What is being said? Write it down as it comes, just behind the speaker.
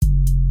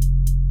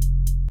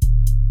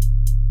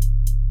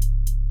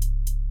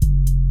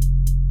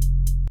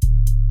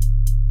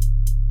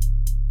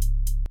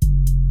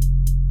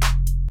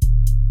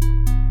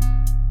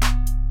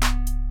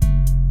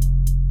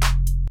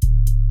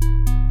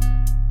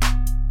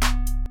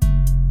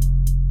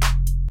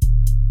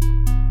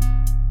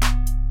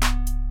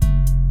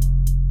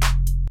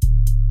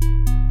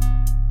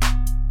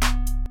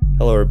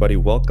Hello, everybody.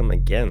 Welcome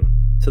again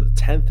to the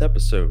 10th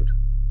episode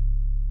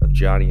of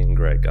Johnny and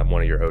Greg. I'm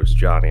one of your hosts,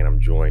 Johnny, and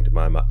I'm joined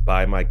by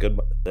my good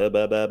friend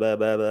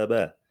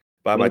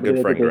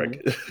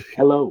Greg.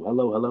 Hello.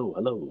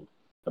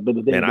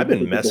 Man, I've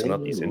been messing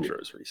up these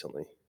intros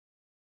recently.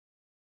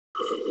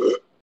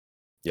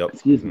 Yep.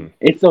 Excuse me.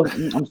 It's so.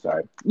 I'm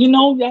sorry. You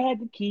know, I had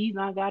the keys,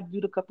 and I got to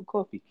do the cup of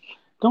coffee.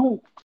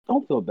 Don't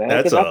feel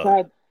bad.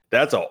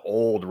 That's an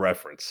old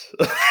reference.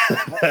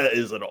 That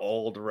is an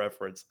old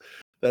reference.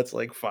 That's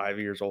like 5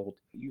 years old.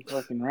 You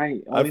fucking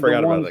right. I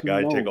forgot about that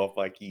guy. Take off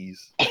my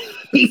keys.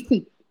 If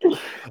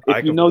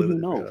you know, you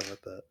know.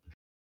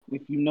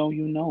 If you know,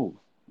 you know.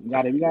 We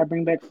gotta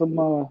bring back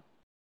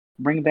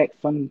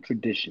some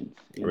traditions.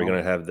 We're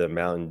gonna have the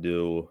Mountain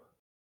Dew.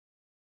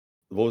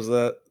 What was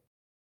that?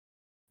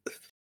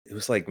 It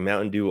was like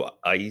Mountain Dew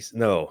Ice.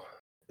 No,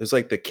 it was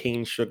like the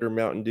cane sugar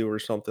Mountain Dew or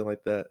something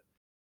like that.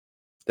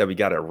 That we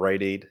got at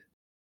Rite Aid.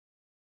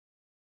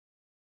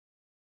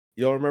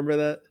 You all remember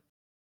that?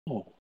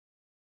 Oh,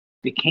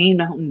 the cane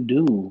Mountain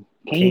Dew,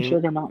 cane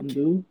sugar Mountain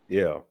Dew.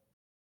 Yeah.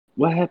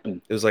 What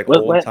happened? It was like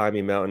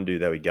old-timey Mountain Dew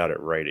that we got at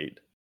Rite Aid.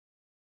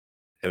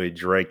 And we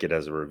drank it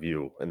as a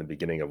review in the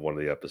beginning of one of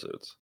the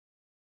episodes.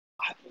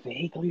 I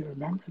vaguely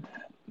remember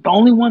that. The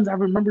only ones I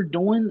remember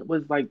doing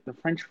was like the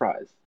French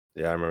fries.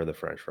 Yeah, I remember the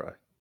French fry.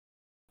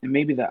 And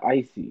maybe the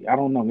icy. I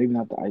don't know. Maybe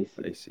not the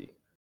icy. Icy.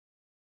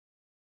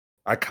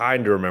 I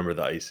kind of remember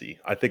the icy.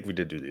 I think we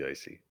did do the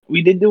icy.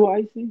 We did do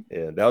icy?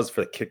 Yeah, that was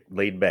for the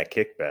laid back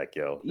kickback,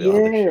 yo.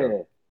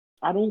 Yeah.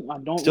 I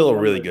don't Still a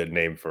really good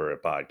name for a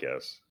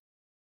podcast.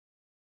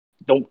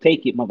 Don't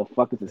take it,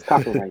 motherfuckers. It's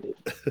copyrighted.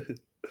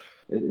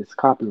 It's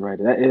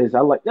copyrighted. That is.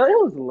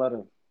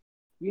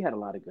 We had a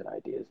lot of good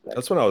ideas.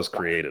 That's when I was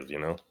creative, you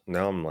know?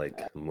 Now I'm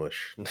like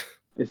mush.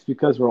 It's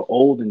because we're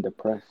old and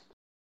depressed.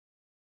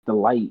 The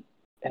light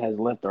has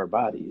left our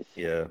bodies.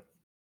 Yeah.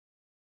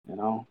 You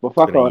know? But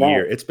fuck all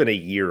that. It's been a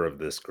year of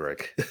this,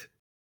 Greg.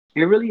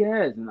 It really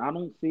has. And I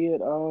don't see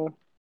it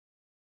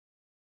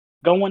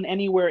going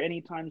anywhere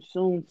anytime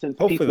soon since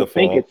people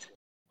think it's...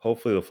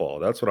 Hopefully the fall.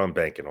 That's what I'm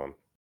banking on.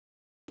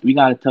 We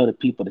got to tell the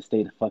people to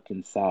stay the fuck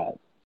inside.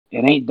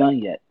 It ain't done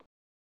yet.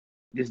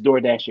 Just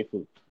DoorDash your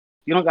food.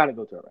 You don't got to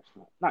go to a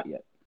restaurant. Not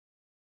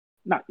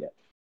yet.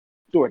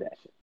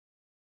 DoorDash it.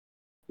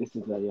 This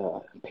is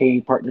a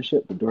paid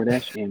partnership with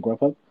DoorDash and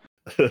Grubhub.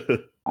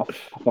 I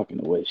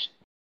fucking wish.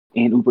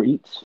 And Uber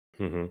Eats.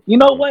 Mm-hmm. You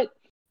know what?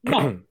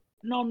 No.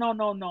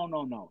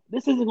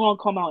 This isn't going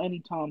to come out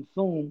anytime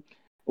soon.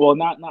 Well,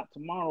 not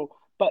tomorrow.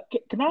 But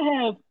can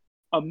I have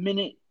a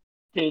minute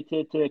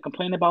to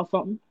complain about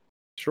something?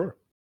 Sure.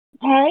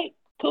 All right,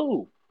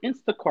 cool.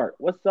 Instacart.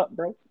 What's up,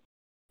 bro?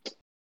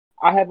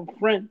 I have a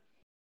friend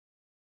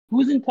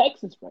who's in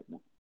Texas right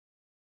now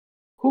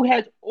who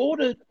has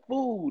ordered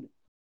food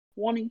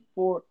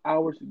 24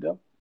 hours ago.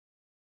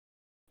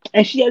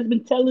 And she has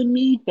been telling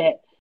me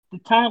that the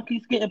time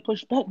keeps getting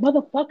pushed back.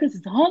 Motherfuckers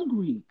is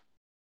hungry.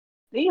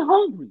 They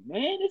hungry,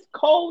 man. It's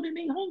cold and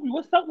they hungry.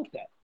 What's up with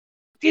that?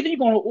 Either you're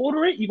going to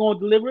order it, you're going to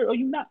deliver it, or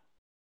you're not.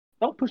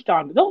 Don't push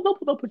time.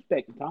 Don't push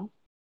back in time.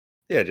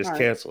 Yeah, just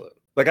cancel it.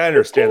 Like, I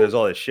understand there's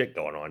all this shit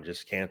going on.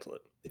 Just cancel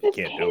it if you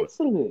can't do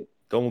it.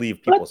 Don't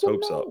leave people's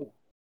hopes up.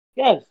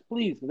 Yes,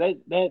 please.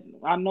 That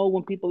I know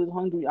when people is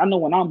hungry. I know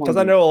when I'm hungry. Because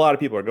I know a lot of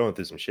people are going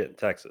through some shit in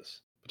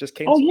Texas. Just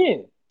cancel it. Oh, yeah.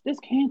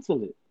 Just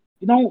cancel it.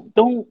 You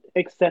don't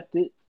accept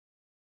it.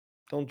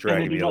 Don't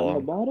drag me along.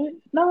 About it?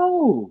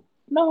 No.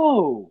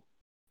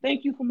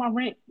 Thank you for my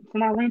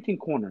ranting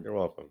corner. You're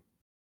welcome.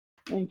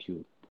 Thank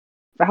you.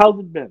 So how's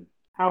it been?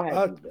 How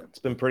has it been? It's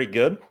been pretty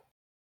good.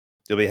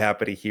 You'll be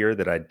happy to hear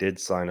that I did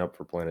sign up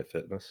for Planet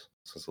Fitness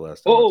since the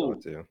last time I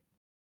talked to you.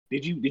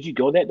 Did you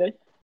go that day?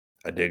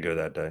 I did go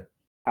that day.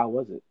 How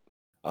was it?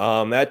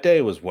 That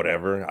day was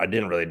whatever. I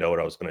didn't really know what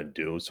I was going to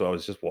do, so I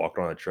was just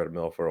walking on a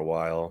treadmill for a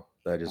while.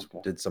 I just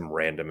did some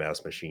random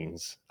ass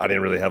machines. I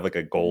didn't really have like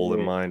a goal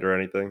in mind or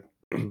anything.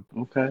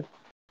 Okay.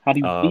 How do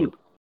you feel?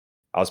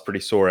 I was pretty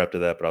sore after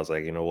that, but I was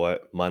like, you know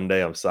what?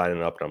 Monday, I'm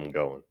signing up and I'm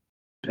going.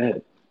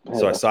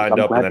 So I signed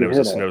up, and then it was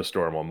a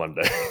snowstorm on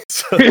Monday.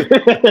 So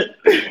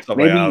I'm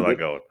like, how am I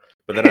going?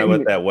 But then I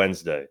went that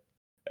Wednesday,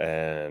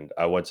 and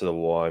I went to the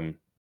one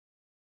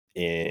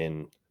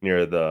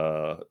near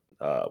the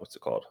what's it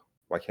called?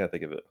 Why can't I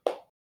think of it?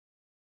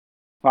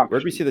 Where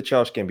did we see the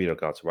Childish Gambino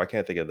concert? Why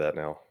can't I think of that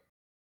now?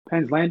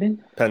 Penn's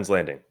Landing.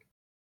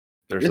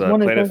 There's a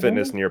Planet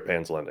Fitness near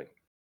Penn's Landing.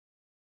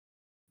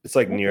 It's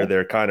like near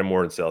there, kind of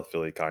more in South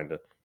Philly, kind of.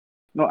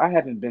 No, I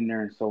haven't been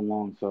there in so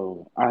long,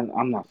 so I'm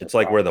not surprised. It's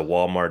like where the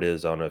Walmart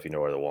is. I don't know if you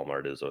know where the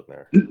Walmart is over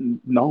there.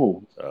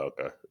 No. Oh,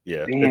 okay.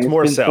 Yeah. It's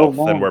more south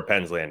than where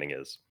Penn's Landing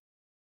is.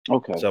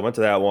 Okay. So I went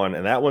to that one,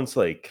 and that one's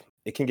like,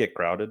 it can get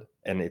crowded,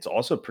 and it's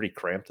also pretty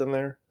cramped in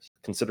there,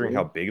 considering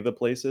how big the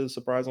place is,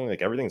 surprisingly.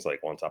 Like, everything's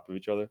like on top of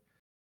each other.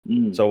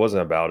 So it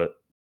wasn't about it.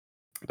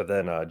 But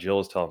then Jill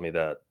was telling me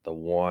that the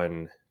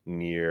one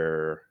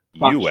near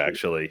Fox you, Street.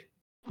 Actually.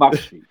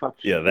 Fox Street.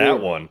 Yeah, that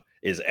one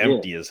is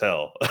empty as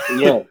hell.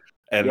 Yeah.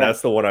 And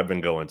that's the one I've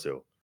been going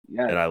to.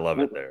 Yeah. And I love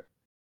it there.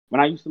 When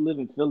I used to live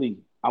in Philly,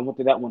 I went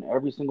to that one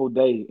every single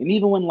day. And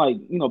even when, like,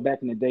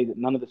 back in the day that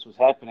none of this was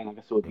happening, I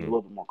guess it would be a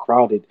little bit more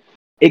crowded.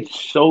 It's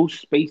so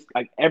spaced,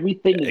 like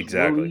everything is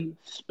really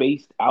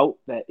spaced out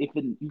that if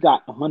you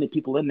got 100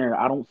 people in there,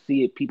 I don't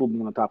see people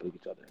being on top of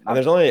each other. And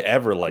there's only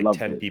ever like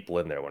 10 people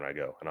in there when I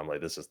go, and I'm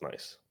like, this is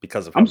nice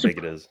because of how big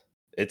it is.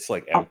 It's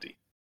like empty.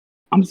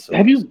 I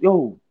really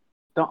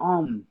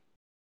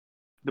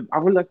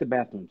like the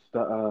bathrooms,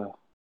 the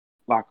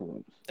locker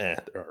rooms.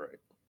 They're all right.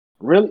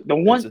 Really,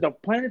 the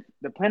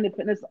Planet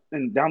Fitness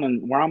and down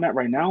in where I'm at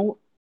right now,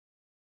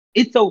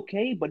 it's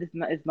okay, but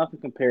it's nothing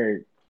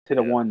compared to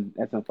the one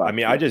that's in 5. I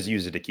mean, I just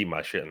use it to keep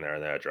my shit in there,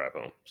 and then I drive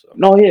home. So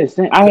no, yeah,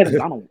 I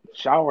don't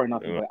shower or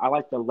nothing, but I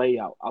like the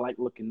layout. I like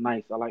looking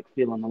nice. I like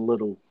feeling a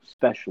little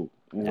special.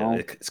 You know,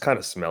 it's kind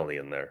of smelly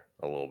in there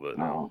a little bit.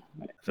 No,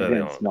 it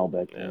didn't smell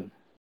back then.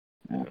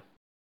 Yeah.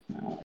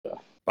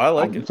 I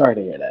like it. Sorry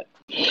to hear that.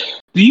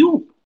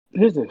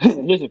 Here's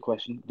a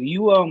question. Do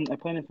you at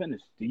Planet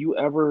Fitness, do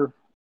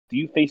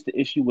you face the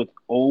issue with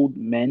old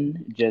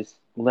men just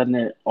letting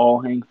it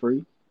all hang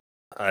free?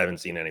 I haven't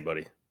seen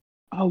anybody.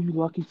 Oh, you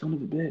lucky son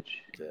of a bitch.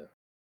 Yeah.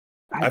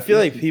 I feel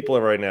like people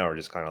right now are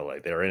just kind of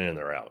like they're in and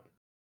they're out.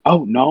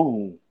 Oh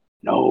no.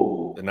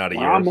 They're not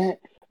where I'm at,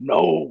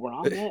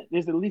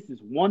 there's at least this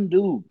one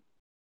dude,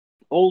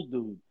 old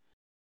dude.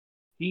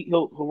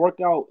 He'll work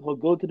out, he'll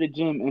go to the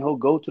gym, and he'll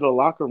go to the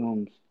locker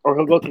rooms, or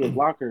he'll go to his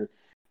locker.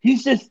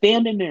 He's just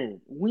standing there,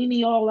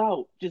 weenie all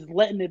out, just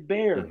letting it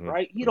bear,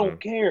 right? He don't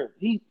care.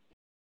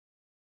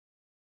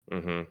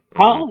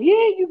 Huh?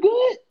 Yeah, you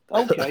good?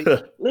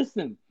 Okay.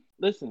 Listen.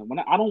 When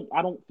I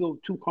don't feel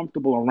too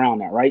comfortable around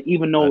that, right?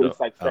 Even though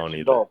it's like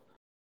sectioned off.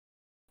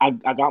 I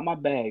got my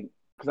bag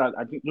because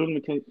I think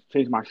usually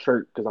change my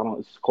shirt because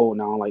it's cold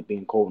now. I don't like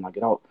being cold when I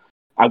get out.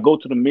 I go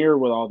to the mirror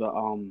where all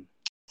the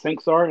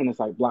sinks are, and it's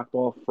like blocked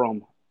off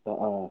from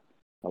the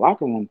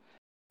locker room.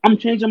 I'm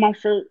changing my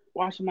shirt,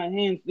 washing my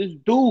hands. This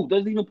dude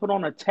doesn't even put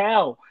on a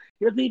towel.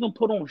 He doesn't even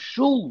put on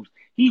shoes.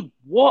 He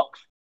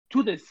walks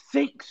to the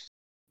sinks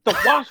to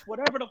wash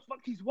whatever the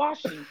fuck he's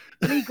washing,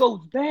 and he goes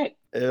back.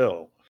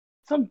 Ew.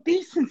 Some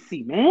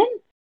decency, man.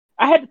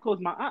 I had to close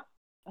my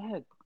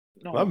eyes.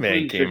 My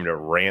man came to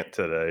rant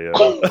today.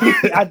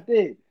 I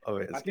did.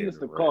 I think it's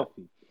the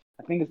coffee. Great.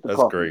 I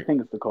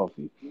think it's the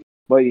coffee.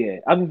 But yeah,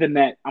 other than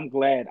that, I am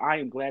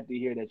glad to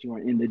hear that you are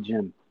in the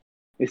gym.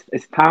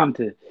 It's time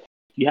to.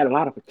 You had a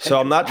lot of potential. So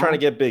I'm not trying to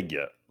get big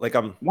yet. Like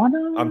I'm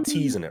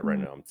teasing it right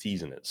now. I'm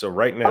teasing it. So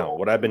right now,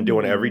 what I've been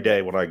doing every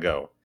day when I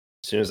go,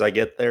 as soon as I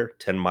get there,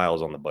 10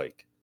 miles on the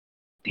bike.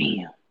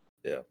 Damn.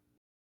 Yeah.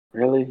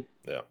 Really?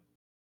 Yeah.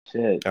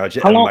 Shit.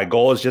 My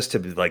goal is just to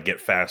like get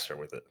faster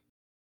with it,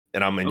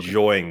 and I'm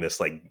enjoying this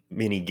like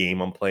mini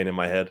game I'm playing in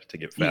my head to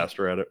get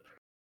faster at it.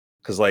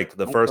 Because like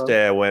the first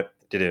day I went,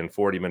 did it in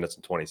 40 minutes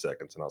and 20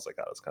 seconds, and I was like,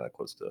 oh, that's kind of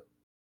close to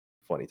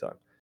funny time.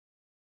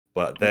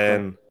 But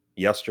then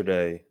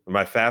yesterday,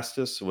 my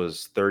fastest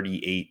was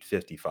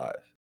 38:55.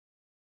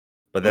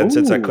 But then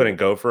since I couldn't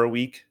go for a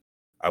week,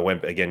 I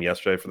went again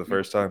yesterday for the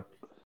first time.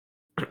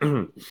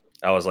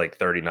 I was like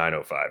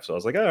 39:05, so I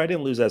was like, oh, I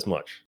didn't lose as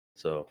much.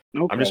 So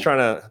I'm just trying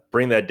to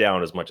bring that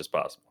down as much as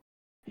possible.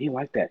 You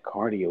like that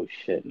cardio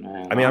shit,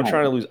 man. I mean, I'm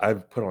trying to lose.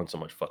 I've put on so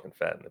much fucking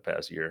fat in the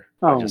past year.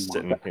 I'm just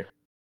sitting here.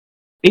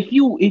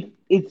 If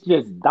it's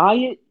just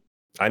diet.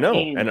 I know,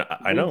 and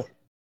I know.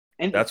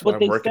 And that's why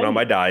I'm working on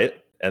my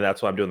diet, and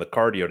that's why I'm doing the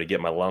cardio to get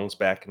my lungs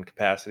back in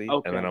capacity.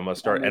 Okay. And then I'm gonna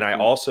start. And I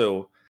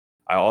also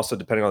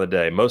depending on the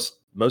day, most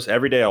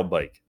every day I'll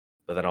bike,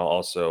 but then I'll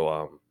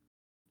also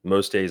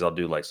most days I'll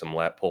do like some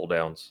lat pull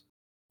downs.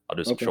 I'll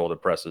do some shoulder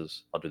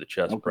presses. I'll do the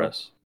chest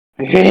press.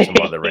 Some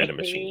other random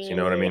machines. You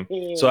know what I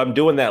mean? So I'm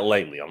doing that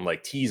lightly. I'm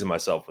like teasing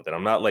myself with it.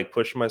 I'm not like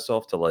pushing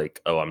myself to like,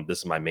 this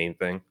is my main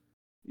thing.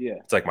 Yeah.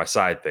 It's like my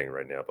side thing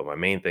right now. But my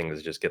main thing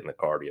is just getting the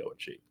cardio in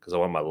shape because I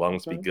want my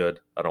lungs to be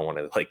good. I don't want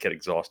to like get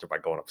exhausted by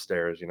going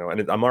upstairs, you know.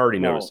 And I'm already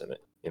noticing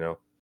it, you know.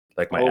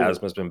 Like my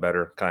asthma's been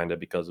better kind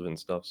of because of it and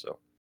stuff. So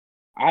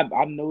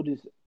I've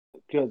noticed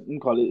because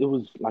it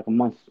was like a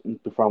month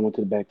before I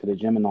went back to the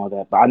gym and all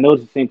that. But I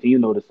noticed the same thing you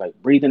noticed, like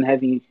breathing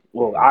heavy.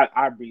 Well,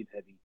 I breathe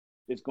heavy.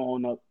 Just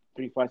going up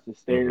 3 flights of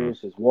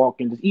stairs, just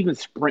walking, just even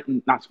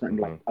sprinting, not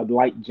sprinting, like a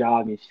light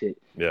jog and shit.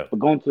 Yeah. But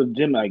going to the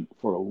gym like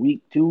for a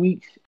week, 2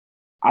 weeks,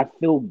 I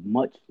feel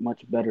much,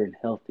 much better and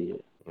healthier.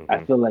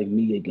 I feel like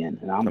me again.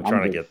 And I'm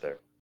trying to get there.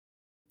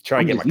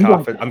 Trying to get my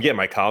confidence. I'm getting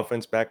my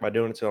confidence back by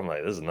doing it too. I'm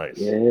like, this is nice.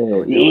 Yeah,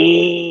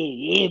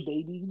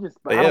 baby.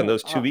 In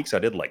those 2 weeks, I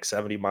did like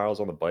 70 miles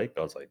on the bike.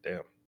 I was like,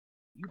 damn.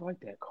 You like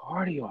that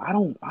cardio? I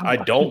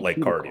don't like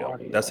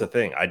cardio. That's the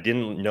thing. I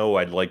didn't know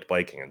I liked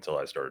biking until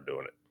I started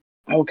doing it.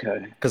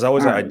 Okay. Because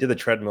I did the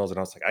treadmills and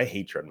I was like, I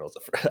hate treadmills.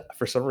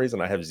 For some reason,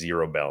 I have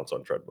zero balance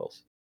on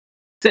treadmills.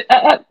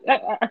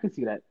 I can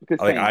see that.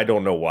 Like I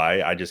don't know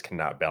why. I just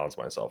cannot balance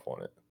myself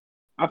on it.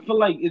 I feel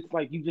like it's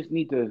like you just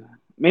need to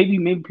maybe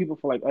people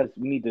feel like us.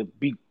 We need to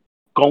be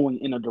going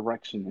in a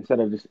direction instead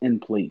of just in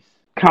place.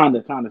 Kind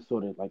of,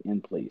 sort of like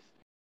in place.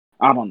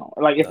 I don't know.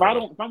 Like if I'm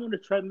on the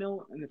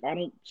treadmill and if I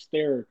don't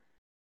stare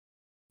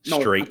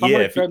straight, I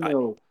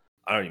know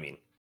what you mean.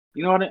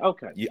 You know what I mean?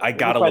 Okay. I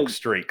gotta look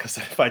straight because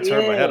if I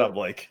turn my head, I'm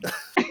like,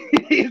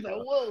 he's like,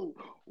 whoa.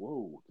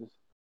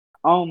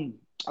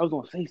 I was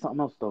gonna say something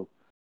else though.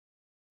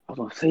 I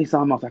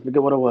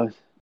forget what it was.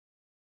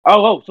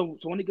 So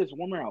when it gets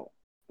warmer out,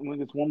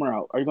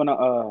 are you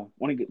gonna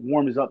when it gets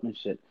warms up and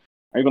shit?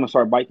 Are you gonna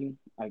start biking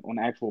like on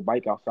an actual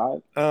bike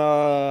outside?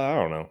 I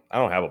don't know. I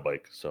don't have a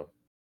bike, so.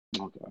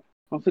 Okay.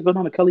 I'm still going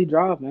on the Kelly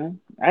Drive, man.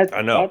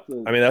 I know.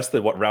 I mean, that's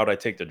the route I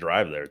take to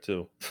drive there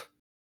too.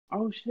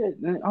 Oh shit!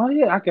 Oh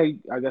yeah, okay.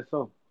 I guess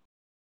so.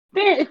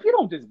 Man, if you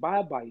don't just buy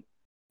a bike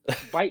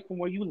from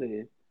where you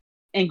live,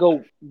 and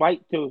go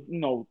bike to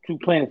to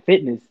Planet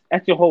Fitness,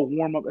 that's your whole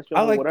warm up. That's your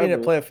I whole like whatever. being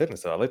at Planet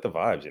Fitness though. I like the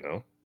vibes, you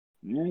know.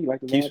 Yeah, you like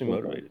the Keeps vibes, me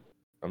motivated.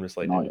 I'm just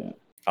like, oh, yeah.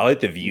 I like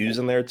the views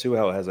in there too.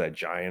 How it has that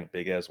giant,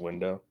 big ass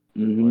window.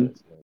 Mm-hmm.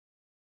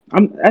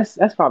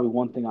 That's probably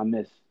one thing I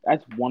miss.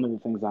 That's one of the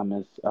things I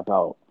miss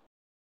about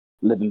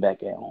living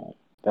back at home.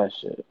 That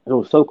shit. It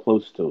was so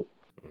close to,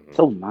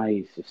 so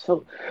nice. It's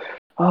so.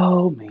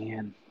 Oh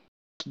man.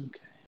 Okay.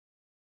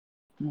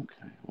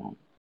 Well,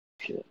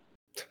 shit.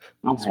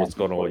 That's what's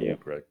going on with you,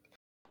 Greg.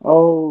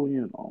 Oh,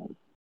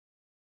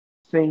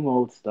 same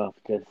old stuff,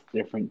 just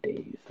different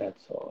days.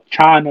 That's all.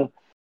 Trying to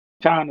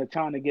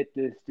get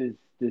this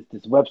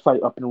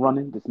website up and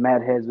running. This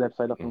Mad Heads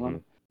website up and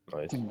running.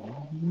 Nice.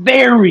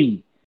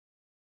 Very,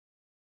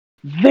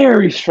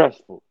 very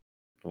stressful.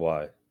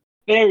 Why?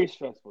 Very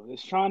stressful.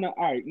 It's trying to.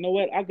 All right, you know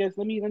what? I guess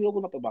let me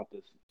open up about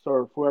this.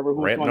 So for who's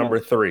rant number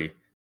 3.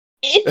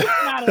 It's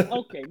not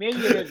okay. Maybe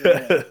it is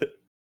a rant.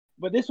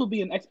 But this will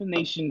be an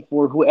explanation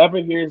for whoever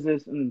hears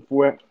this, and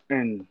for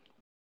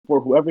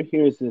whoever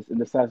hears this and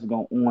decides to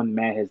go on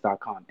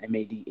madheads.com,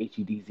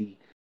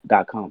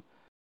 madhedz.com.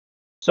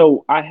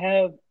 So I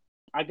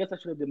guess I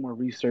should have did more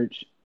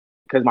research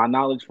because my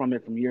knowledge from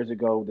it from years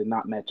ago did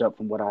not match up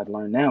from what I've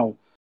learned now.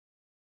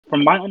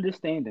 From my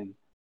understanding,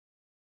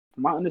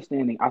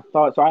 I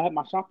thought so. I had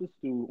my shopping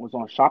was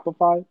on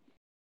Shopify,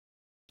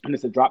 and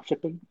it's a drop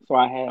shipping. So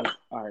I have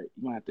all right.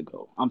 You don't have to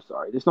go. I'm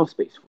sorry. There's no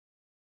space for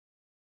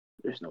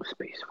you.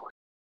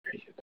 There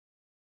you go.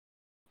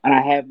 And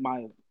I have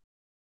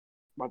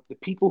the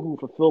people who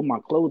fulfill my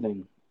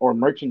clothing or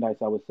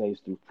merchandise, I would say, is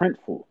through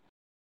Printful.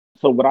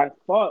 So what I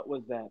thought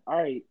was that all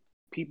right,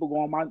 people go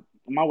on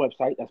my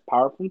website. That's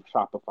powered from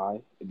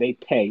Shopify. They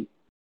pay,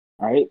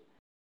 all right.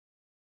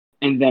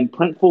 And then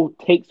Printful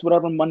takes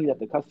whatever money that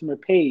the customer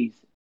pays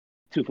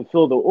to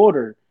fulfill the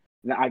order,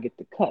 and then I get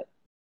the cut.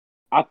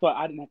 I thought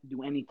I didn't have to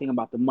do anything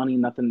about the money,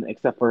 nothing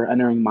except for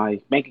entering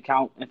my bank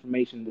account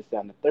information, this,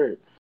 that, and the third.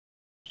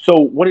 So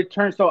what it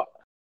turns so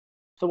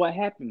what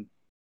happened?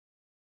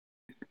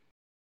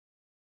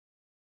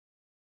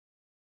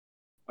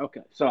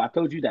 Okay, so I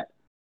told you that.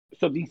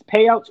 So these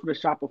payouts for the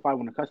Shopify,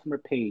 when the customer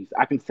pays,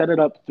 I can set it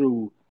up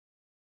through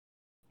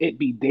it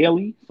be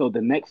daily, so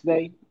the next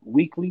day,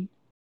 weekly,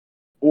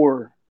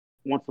 or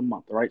once a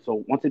month, all right?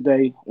 So once a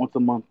day, once a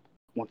month,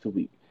 once a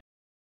week.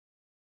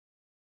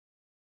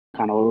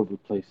 Kind of all over the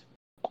place.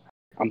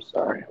 I'm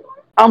sorry.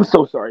 I'm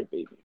so sorry,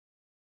 baby.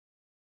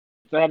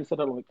 So I had to set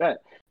it up like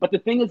that. But the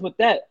thing is with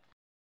that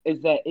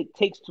is that it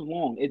takes too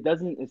long.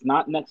 It's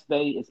not next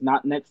day, it's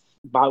not next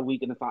by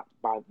week, and it's not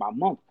by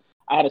month.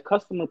 I had a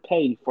customer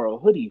pay for a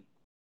hoodie.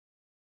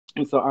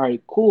 And so, all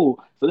right,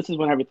 cool. So this is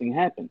when everything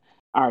happened.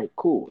 All right,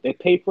 cool. They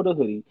paid for the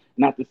hoodie.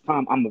 And at this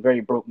time, I'm a very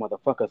broke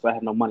motherfucker, so I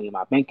have no money in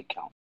my bank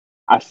account.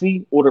 I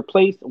see order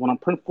placed when I'm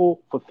Printful,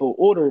 fulfill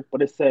order,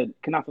 but it said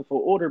cannot fulfill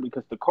order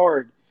because the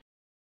card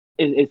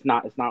it's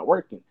not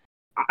working.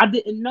 I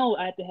didn't know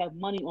I had to have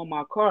money on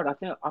my card. I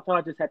thought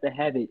I just had to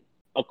have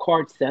a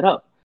card set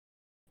up.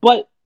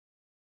 But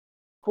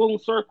full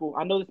circle,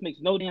 I know this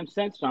makes no damn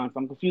sense, John, so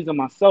I'm confusing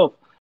myself.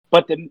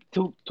 But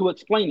to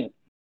explain it,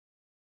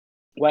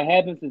 what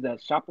happens is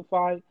that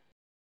Shopify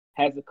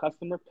has a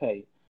customer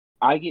pay.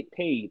 I get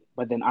paid,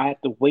 but then I have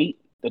to wait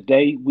the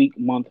day, week,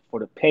 month for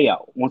the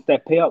payout. Once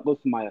that payout goes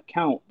to my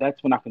account,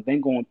 that's when I can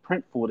then go on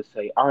Printful to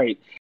say, all right,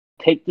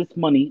 take this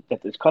money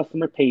that this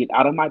customer paid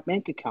out of my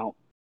bank account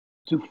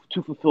to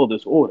fulfill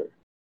this order.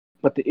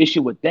 But the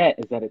issue with that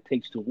is that it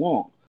takes too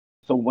long.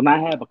 So when I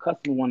have a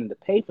customer wanting to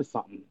pay for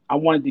something, I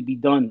want it to be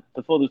done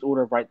to fill this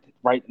order right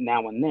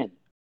now and then.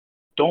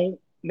 Don't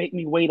make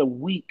me wait a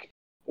week,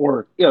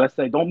 or let's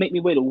say don't make me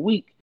wait a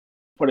week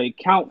for the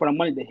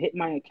money to hit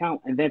my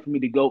account, and then for me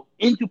to go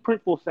into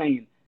Printful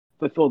saying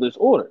fulfill this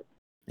order.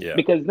 Yeah.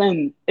 Because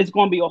then it's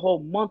going to be a whole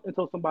month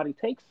until somebody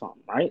takes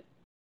something, right?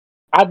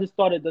 I just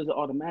thought it does it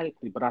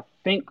automatically, but I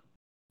think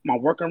my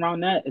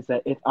workaround that is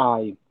that if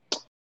I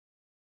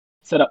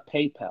set up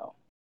PayPal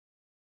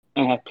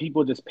and have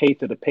people just pay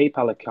through the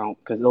PayPal account,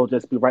 because it'll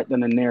just be right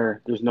then and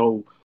there. There's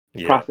no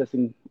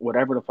processing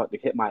whatever the fuck to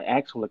hit my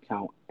actual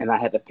account, and I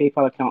had the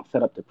PayPal account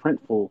set up to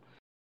Printful,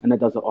 and it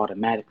does it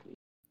automatically.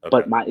 Okay.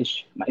 But my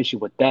issue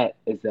with that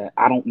is that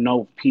I don't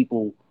know if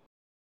people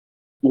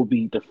will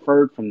be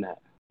deferred from that.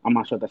 I'm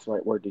not sure if that's the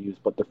right word to use,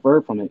 but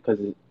deferred from it, because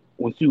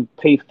once you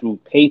pay through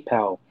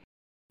PayPal,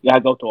 you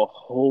gotta go to a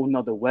whole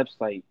nother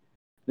website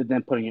to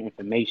then put in your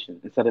information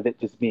instead of it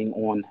just being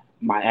on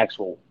my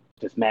actual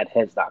just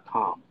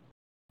madheads.com.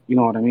 You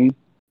know what I mean?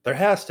 There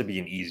has to be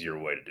an easier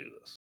way to do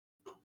this.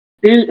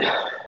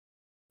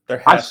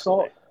 There I has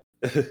saw,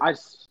 to be.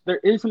 there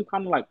is some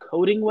kind of like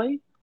coding way,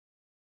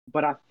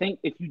 but I think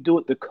if you do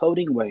it the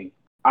coding way,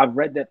 I've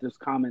read that there's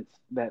comments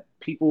that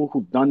people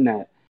who've done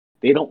that,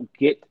 they don't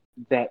get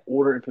that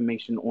order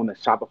information on the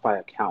Shopify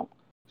account.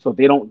 So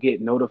they don't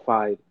get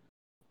notified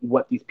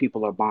what these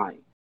people are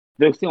buying.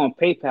 They'll see on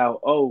PayPal,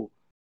 oh,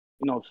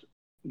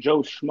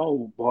 Joe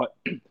Schmo bought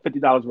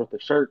 $50 worth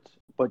of shirts,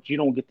 but you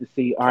don't get to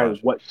see, all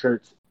right, what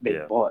shirts they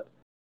bought,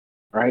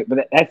 right?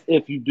 But that's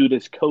if you do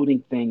this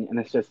coding thing and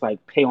it's just like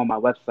pay on my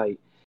website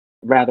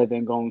rather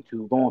than go on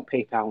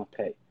PayPal and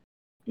pay.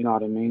 You know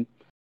what I mean?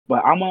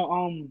 But I'm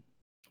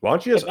why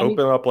don't you just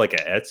open up like an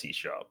Etsy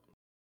shop?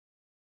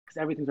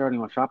 Because everything's already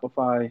on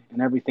Shopify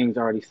and everything's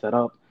already set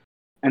up.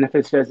 And if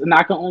it's just, and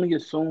I can only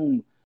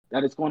assume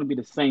that it's going to be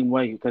the same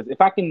way, because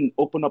if I can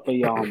open up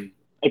a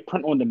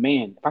print on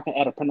demand, if I can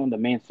add a print on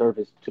demand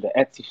service to the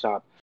Etsy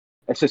shop,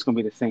 it's just going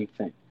to be the same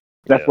thing.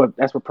 That's what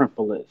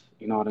Printful is.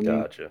 You know what I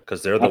mean? Gotcha.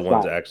 Because they're the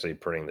ones actually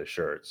printing the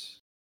shirts.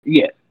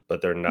 Yeah.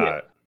 But they're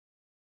not.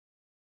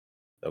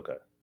 Yeah. Okay.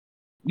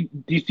 Do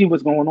you see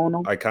what's going on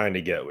though? I kind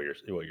of get what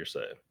you're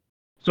saying.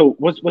 So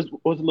what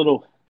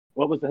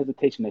was the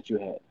hesitation that you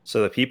had?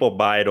 So the people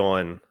buy it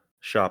on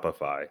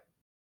Shopify,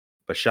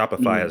 but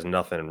Shopify has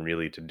nothing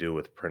really to do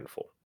with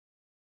Printful.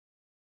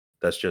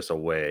 That's just a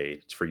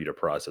way for you to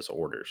process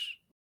orders.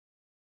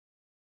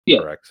 Yeah,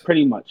 correct?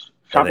 Pretty much.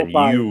 Shopify, and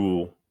then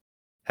you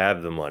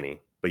have the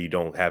money, but you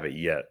don't have it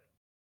yet.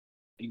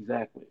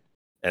 Exactly.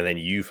 And then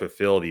you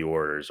fulfill the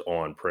orders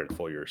on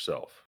Printful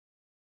yourself.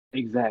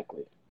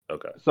 Exactly.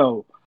 Okay.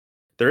 So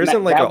there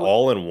isn't like an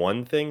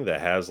all-in-one thing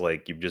that has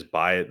like you just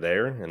buy it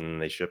there and then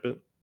they ship it.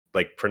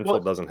 Like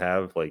Printful doesn't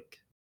have like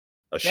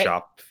a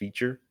shop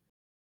feature.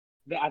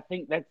 I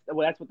think that's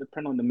what the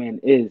print on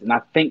demand is, and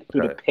I think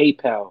through the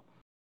PayPal.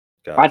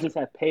 Gotcha. If I just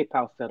have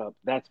PayPal set up,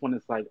 that's when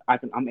it's like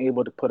I'm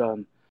able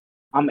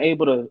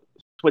to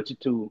switch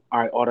it to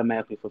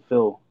automatically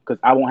fulfill, because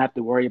I won't have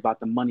to worry about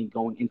the money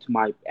going into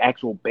my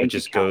actual bank account. It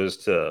just goes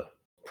to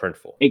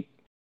Printful.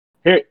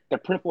 The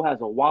Printful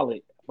has a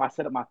wallet. If I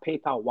set up my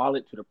PayPal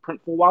wallet to the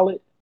Printful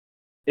wallet,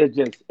 it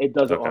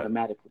does it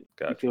automatically.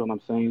 Gotcha. You see what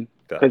I'm saying?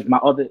 Because my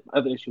other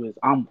issue is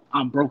I'm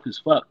broke as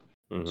fuck.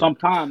 Mm-hmm.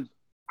 Sometimes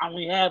I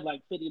only have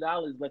like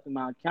 $50 left in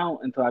my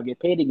account until I get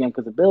paid again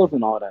because of bills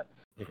and all that.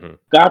 Mm-hmm.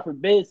 God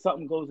forbid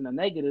something goes in the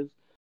negatives.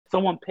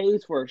 Someone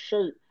pays for a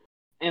shirt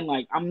and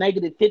like I'm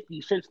negative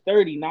 50, shirt's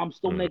 30. Now I'm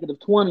still negative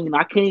 20, and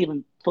I can't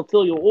even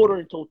fulfill your order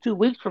until 2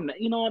 weeks from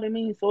that. You know what I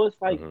mean? So it's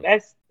like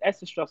that's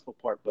the stressful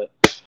part. But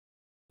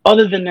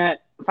other than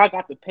that, if I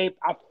got the paper,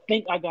 I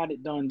think I got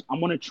it done. I'm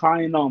gonna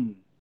try and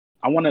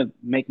I want to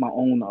make my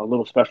own a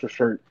little special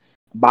shirt,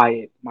 buy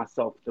it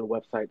myself to the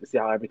website to see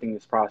how everything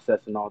is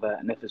processed and all that.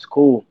 And if it's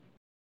cool,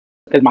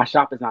 because my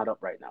shop is not up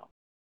right now.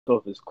 So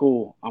if it's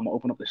cool, I'm gonna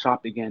open up the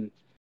shop again,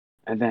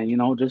 and then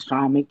just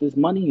try and make this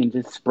money and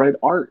just spread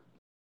art.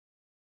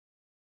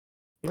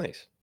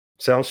 Nice.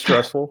 Sounds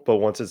stressful, but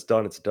once it's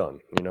done, it's done.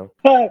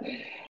 I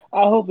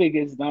hope it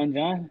gets done,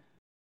 John.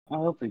 I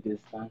hope it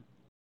gets done.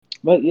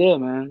 But yeah,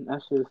 man,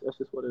 that's just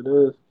what it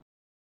is.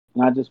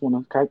 And I just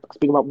want to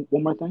speak about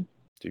one more thing.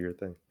 Do your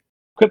thing.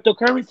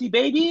 Cryptocurrency,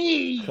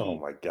 baby. Oh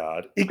my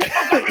God. You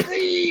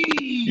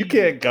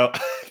can't go.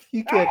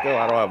 You can't go.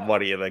 I don't have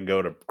money and then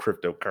go to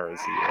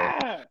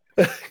cryptocurrency.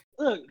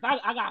 Look,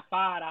 I got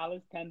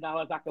 $5,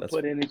 $10 I could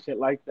put in and shit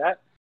like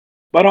that.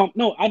 But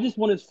no, I just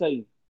want to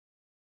say,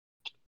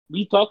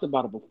 we talked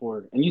about it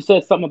before, and you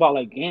said something about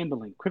like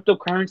gambling.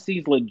 Cryptocurrency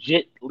is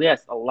legit,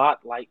 yes, a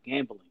lot like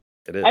gambling.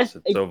 It is.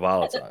 It's so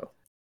volatile.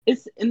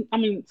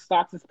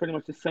 Stocks is pretty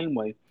much the same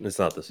way. It's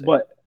not the same.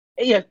 But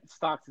yeah,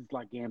 stocks is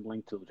like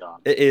gambling too, John.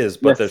 It is,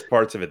 but there's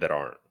parts of it that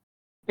aren't.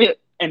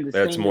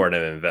 That's more an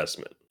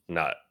investment,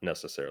 not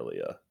necessarily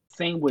a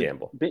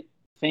gamble.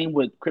 Same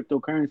with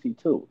cryptocurrency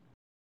too.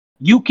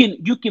 You can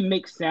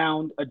make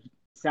sound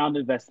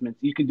investments.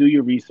 You can do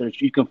your research.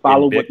 You can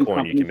follow what these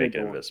companies you can make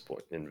an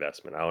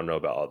investment. I don't know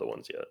about other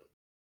ones yet.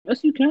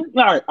 Yes, you can.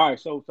 All right.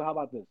 So how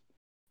about this?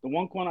 The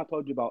one coin I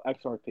told you about,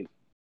 XRP.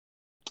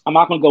 I'm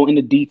not going to go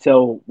into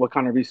detail what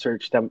kind of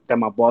research that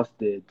my boss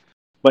did,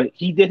 but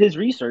he did his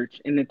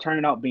research and it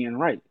turned out being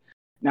right.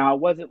 Now, it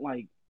wasn't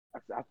like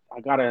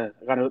I got a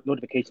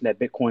notification that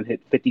Bitcoin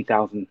hit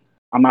 50,000.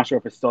 I'm not sure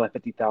if it's still at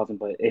 50,000,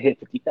 but it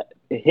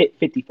hit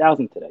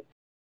 50,000 today.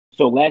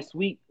 So last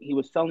week he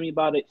was telling me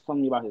about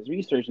his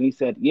research, and he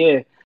said, "Yeah,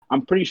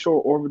 I'm pretty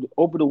sure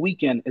over the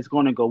weekend it's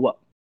going to go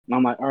up." And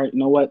I'm like, "All right, you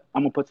know what?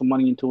 I'm gonna put some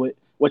money into it,"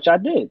 which I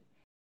did.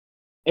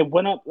 It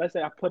went up. Let's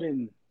say I put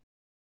in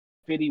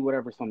 50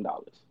 whatever some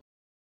dollars.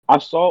 I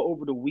saw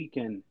over the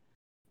weekend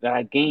that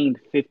I gained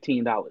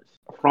 $15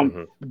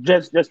 from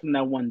just from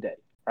that one day,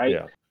 right?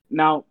 Yeah.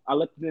 Now I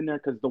left it in there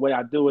because the way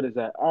I do it is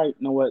that, all right,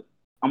 you know what?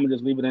 I'm gonna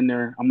just leave it in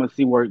there. I'm gonna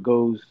see where it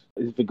goes.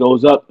 If it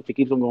goes up, if it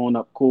keeps on going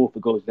up, cool. If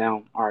it goes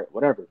down, all right,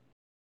 whatever.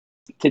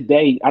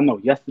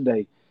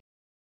 Yesterday,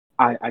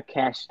 I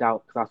cashed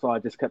out because I saw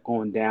it just kept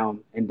going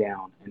down and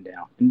down and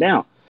down and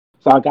down.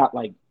 So I got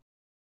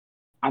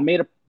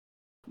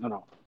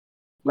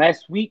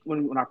Last week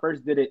when I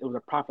first did it, it was a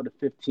profit of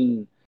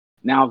 15.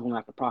 Now it's going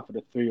like a profit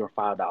of $3 or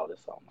 $5,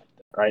 something like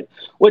that, right?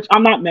 Which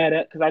I'm not mad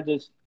at because that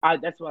is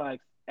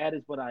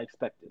what I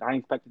expected. I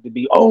expected to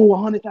be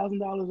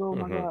 $100,000. Oh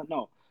my God,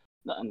 no,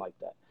 nothing like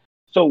that.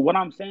 So what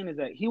I'm saying is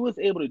that he was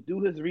able to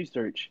do his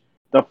research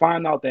to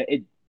find out that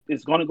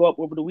it's going to go up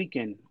over the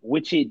weekend,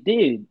 which it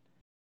did,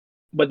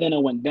 but then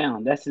it went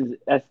down. That's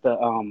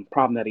the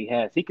problem that he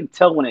has. He can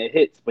tell when it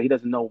hits, but he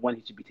doesn't know when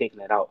he should be taking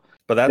it out.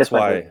 But that's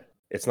why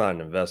it's not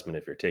an investment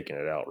if you're taking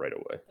it out right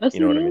away. Yes, you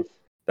know what I mean?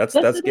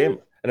 That's game. Is.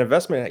 An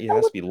investment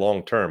has to be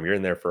long term. You're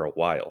in there for a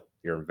while.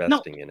 You're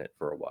investing in it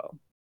for a while.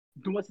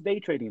 What's day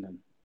trading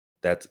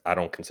then? I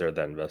don't consider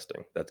that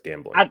investing. That's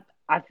gambling.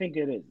 I think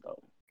it is though.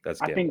 That's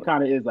gambling. I think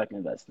kind of is like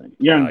investing.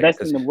 You're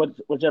investing in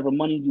whichever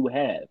money you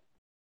have.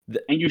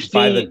 And you're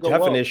seeing by the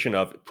definition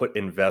of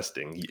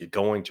investing,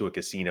 going to a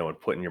casino and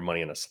putting your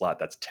money in a slot,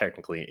 that's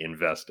technically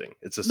investing.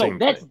 It's the same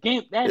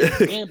thing. That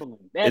is gambling.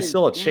 It's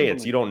still a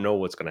chance. You don't know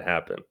what's going to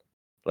happen.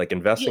 Like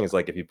investing is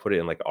like if you put it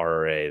in like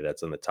RRA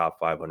that's in the top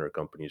 500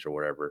 companies or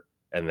whatever,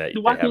 and that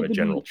they have a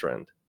general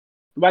trend.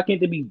 Why can't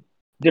there be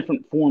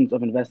different forms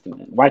of investing?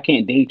 Why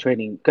can't day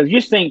trading? Because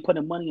you're saying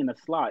putting money in a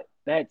slot,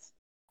 that's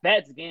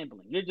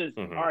gambling. You're just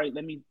all right.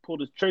 Let me pull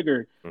this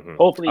trigger.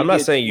 Hopefully, I'm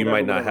not saying you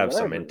might not have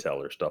some intel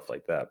or stuff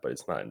like that, but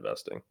it's not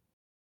investing.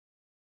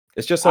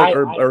 It's just like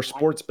or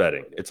sports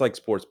betting. It's like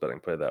sports betting.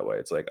 Put it that way.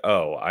 It's like,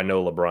 oh, I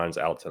know LeBron's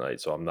out tonight,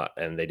 so I'm not,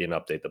 and they didn't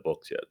update the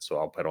books yet, so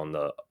I'll bet on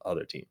the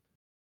other team.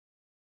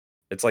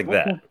 It's like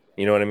that.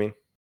 You know what I mean?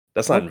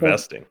 That's not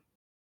investing.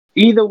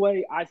 Either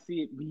way, I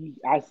see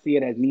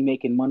it as me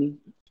making money,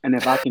 and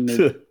if I can make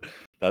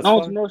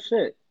no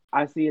shit.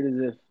 I see it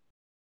as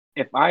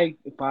if I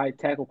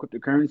tackle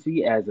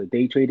cryptocurrency as a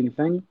day trading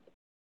thing,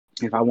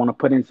 if I want to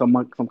put in some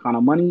kind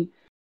of money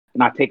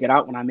and I take it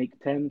out when I make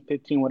 10,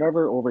 15,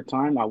 whatever, over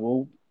time I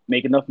will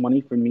make enough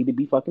money for me to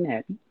be fucking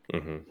happy.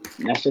 And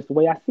that's just the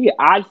way I see it.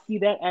 I see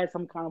that as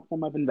some kind of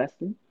form of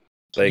investing.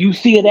 Like, you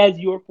see it as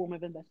your form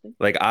of investing?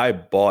 Like I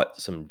bought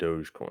some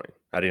Dogecoin.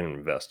 I didn't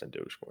invest in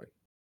Dogecoin.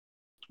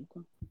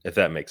 Okay. If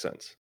that makes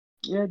sense.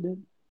 Yeah, it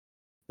did.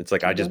 It's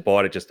like I just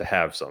bought it just to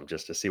have some,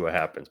 just to see what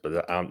happens.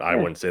 But I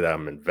wouldn't say that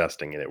I'm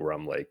investing in it where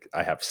I'm like,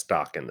 I have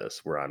stock in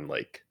this where I'm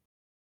like.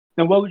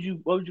 And what would you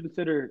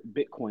consider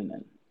Bitcoin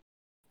then?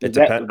 It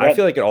depends. I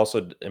feel like it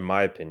also, in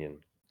my opinion,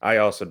 I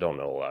also don't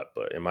know a lot,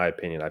 but in my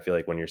opinion, I feel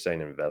like when you're saying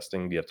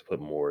investing, you have to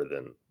put more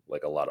than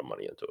like a lot of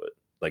money into it.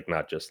 Like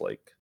not just like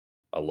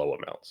a low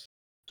amounts.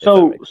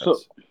 So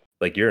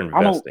like you're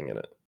investing in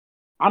it.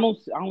 I don't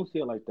see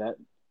it like that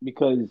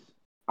because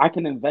I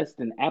can invest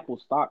in Apple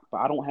stock, but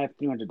I don't have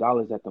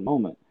 $300 at the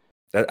moment.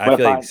 I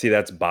feel like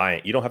that's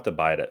buying. You don't have to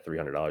buy it at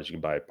 $300. You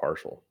can buy it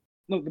partial.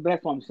 No, but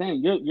that's what I'm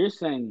saying. You're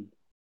saying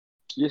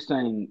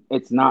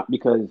it's not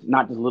because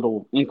not just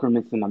little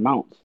increments in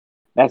amounts.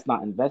 That's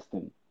not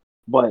investing.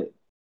 But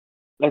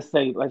let's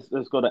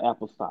go to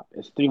Apple stock.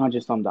 It's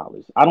 $300 some.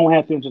 I don't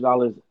have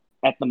 $300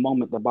 at the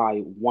moment to buy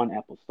one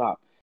Apple stock,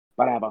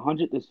 but I have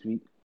 100 this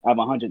week. I have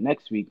 100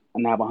 next week,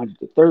 and I have 100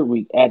 the third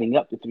week, adding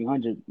up to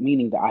 300,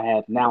 meaning that I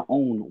have now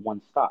owned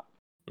one stock.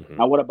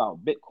 Now, what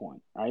about Bitcoin?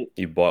 Right?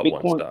 You bought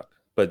Bitcoin, one stock,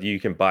 but you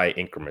can buy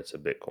increments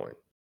of Bitcoin.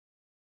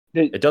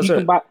 It doesn't. You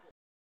can buy,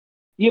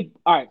 yeah.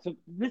 All right. So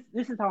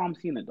this is how I'm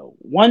seeing it though.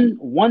 One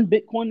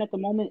Bitcoin at the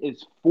moment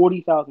is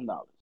 $40,000.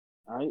 All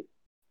right,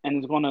 and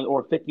it's gonna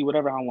or 50,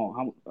 whatever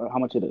how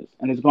much it is,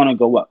 and it's gonna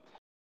go up.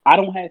 I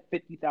don't have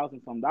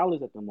 $50,000 some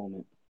at the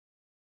moment,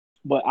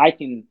 but I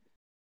can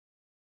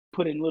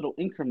put in little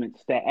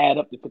increments that add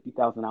up to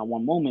 50,000 at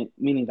one moment,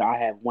 meaning that I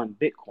have one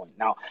Bitcoin.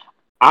 Now,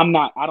 I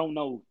don't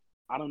know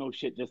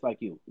shit just like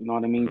you. You know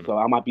what I mean? So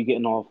I might be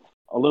getting off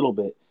a little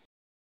bit.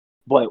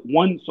 But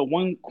one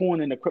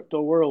coin in the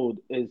crypto world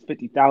is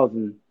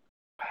 50,000.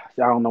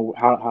 So I don't know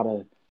how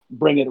to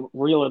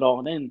reel it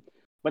all in.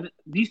 But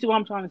do you see what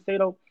I'm trying to say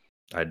though?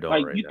 I don't.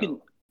 Like right you now.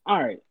 can.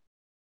 All right.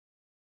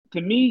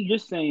 To me, you're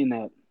saying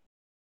that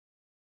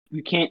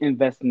you can't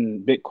invest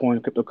in Bitcoin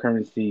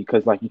cryptocurrency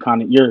because like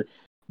you're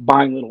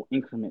buying little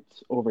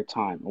increments over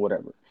time or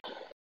whatever.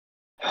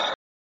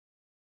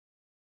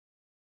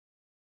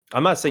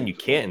 I'm not saying you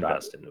can't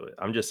invest into it.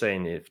 I'm just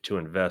saying if to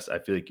invest, I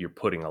feel like you're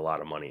putting a lot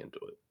of money into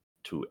it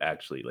to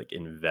actually like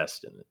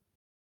invest in it.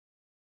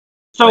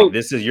 So like,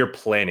 this is you're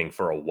planning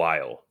for a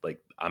while. Like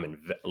I'm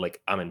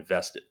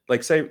invested.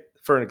 Like say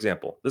for an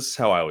example, this is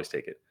how I always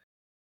take it.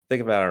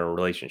 Think about a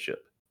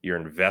relationship. You're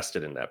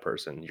invested in that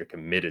person. You're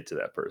committed to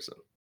that person.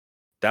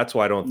 That's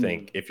why I don't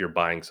think if you're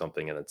buying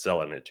something and then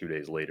selling it 2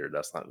 days later,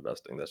 that's not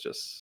investing. That's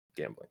just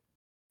gambling.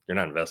 You're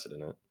not invested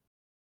in it.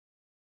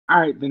 All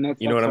right, then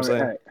that's what I'm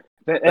saying.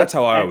 Right. That's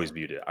how I always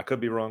viewed it. I could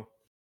be wrong.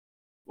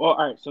 Well,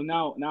 all right. So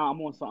now I'm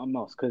on something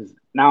else because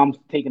now I'm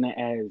taking it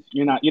as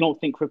you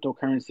don't think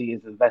cryptocurrency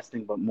is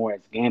investing, but more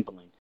as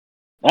gambling.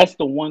 That's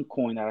the one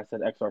coin that I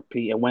said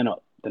XRP. It went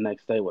up the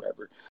next day,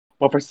 whatever.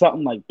 But for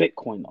something like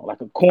Bitcoin, though,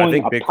 like a coin, I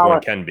think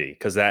Bitcoin can be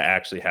because that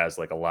actually has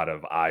like a lot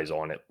of eyes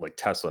on it. Like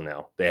Tesla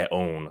now, they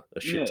own a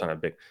shit ton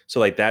of Bitcoin. So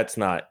like that's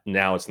not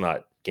now. It's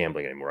not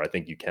gambling anymore. I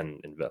think you can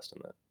invest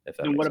in that. If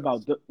that And makes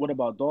what sense. what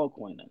about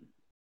Dogecoin then?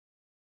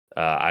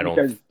 I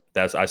don't.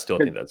 Because I still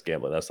think that's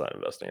gambling. That's not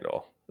investing at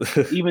all.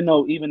 even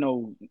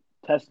though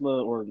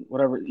Tesla or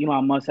whatever,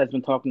 Elon Musk has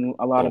been talking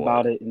a lot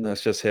about it, and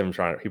that's just him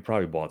trying. He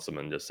probably bought some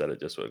and just said it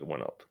just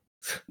went up.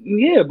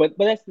 yeah, but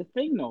that's the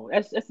thing though.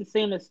 That's the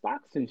same as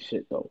stocks and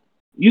shit though.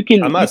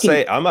 I'm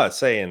not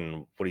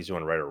saying what he's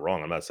doing right or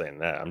wrong. I'm not saying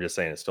that. I'm just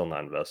saying it's still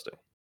not investing.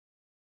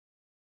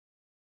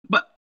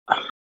 But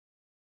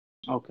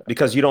okay,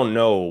 because you don't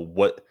know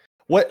what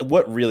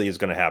really is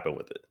going to happen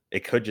with it.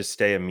 It could just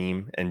stay a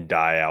meme and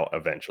die out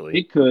eventually.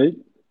 It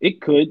could.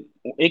 It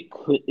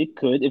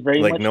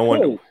very like much no could.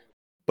 one,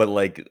 but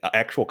like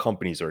actual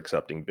companies are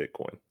accepting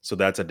Bitcoin, so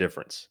that's a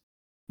difference.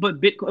 But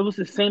Bitcoin, it was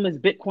the same as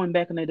Bitcoin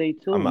back in the day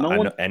too.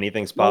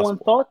 Anything's possible. No one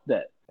thought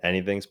that.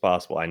 Anything's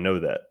possible. I know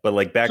that, but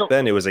like back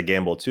then, it was a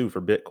gamble too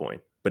for Bitcoin,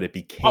 but it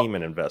became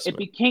an investment. It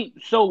became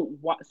so.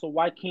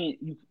 Why can't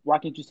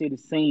you say the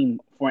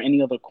same for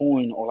any other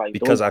coin or like?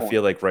 Because I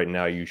feel like right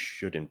now you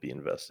shouldn't be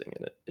investing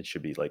in it. It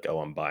should be like, oh,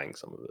 I'm buying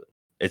some of it.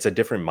 It's a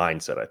different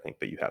mindset, I think,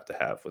 that you have to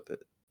have with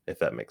it, if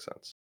that makes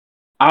sense.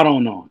 I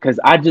don't know, because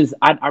I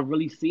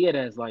really see it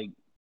as like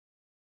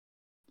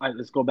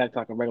let's go back to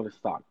like a regular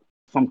stock.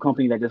 Some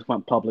company that just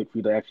went public for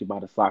you to actually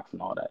buy the stocks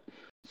and all that.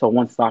 So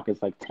one stock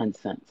is like 10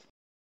 cents.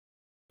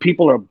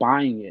 People are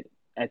buying it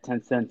at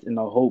 10 cents in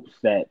the hopes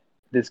that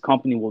this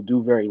company will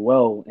do very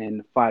well,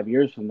 and 5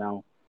 years from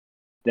now,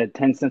 that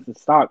 10 cents a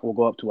stock will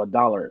go up to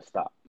 $1 a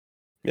stock.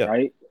 Yeah.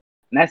 Right?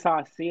 And that's how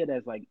I see it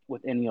as like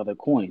with any other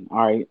coin.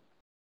 All right.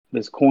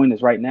 This coin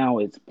is right now,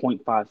 it's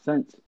 0.5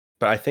 cents.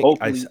 But I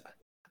think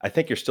I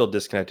think you're still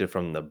disconnected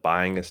from the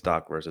buying a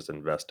stock versus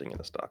investing in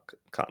a stock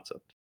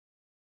concept.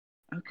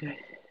 Okay.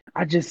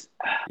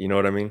 You know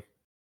what I mean?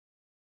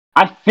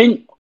 I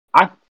think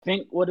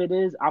what it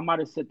is, I might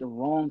have said the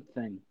wrong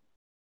thing.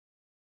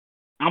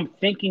 I'm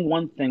thinking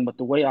one thing, but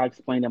the way I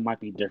explained it might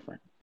be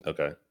different.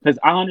 Okay. Because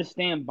I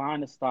understand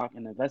buying a stock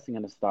and investing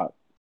in a stock.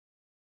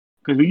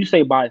 Because when you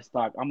say buy a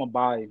stock, I'm gonna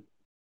buy.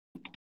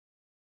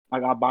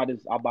 Like I'll buy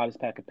this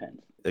pack of pens.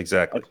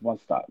 Exactly. That's one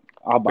stock.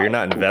 I'll buy. But you're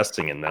not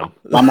investing in them.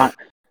 I'm not.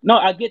 No,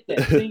 I get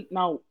that. See,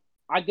 now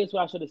I guess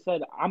what I should have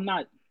said. I'm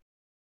not.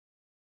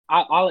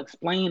 I'll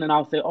explain and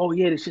I'll say, oh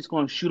yeah, this shit's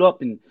gonna shoot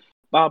up and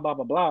blah blah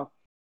blah blah.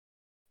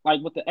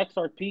 Like with the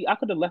XRP, I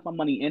could have left my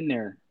money in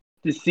there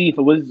to see if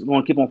it was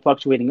going to keep on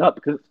fluctuating up.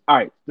 Because all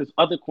right, this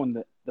other coin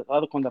that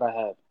I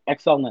have,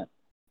 XLM,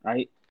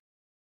 right?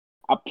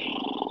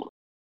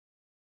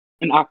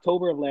 In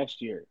October of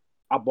last year,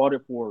 I bought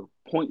it for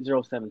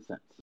 0.07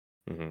 cents.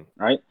 Mm-hmm.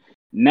 Right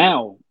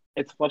now,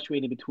 it's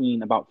fluctuating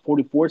between about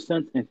 44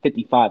 cents and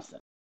 55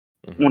 cents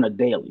on a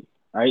daily.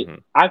 Right,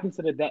 I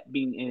consider that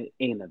being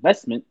an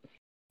investment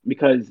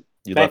because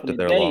you left it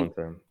there long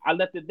term. I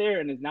left it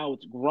there, and now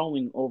it's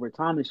growing over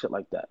time and shit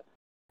like that.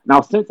 Now,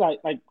 since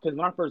because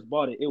when I first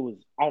bought it, it was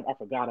I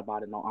forgot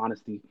about it. In all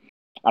honesty,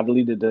 I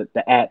deleted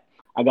the app.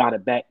 I got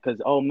it back because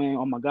oh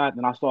my god.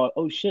 Then I saw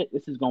oh shit,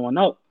 this is going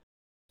up.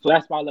 So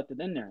that's why I left it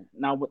in there.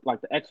 Now with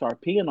like the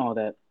XRP and all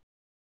that,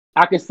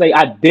 I could say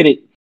I did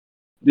it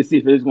to see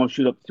if it is going to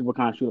shoot up, see what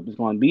kind of shoot up it's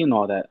going to be and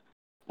all that.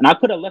 And I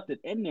could have left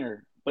it in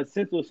there, but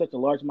since it was such a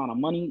large amount of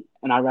money,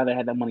 and I'd rather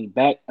have that money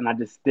back, and I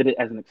just did it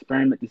as an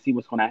experiment to see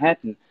what's going to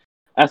happen,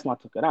 that's why I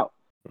took it out.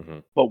 Mm-hmm.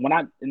 But when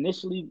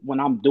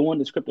I'm doing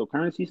this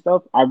cryptocurrency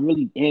stuff, I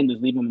really am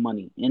just leaving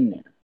money in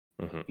there.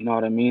 Mm-hmm. You know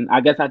what I mean?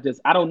 I guess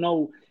I don't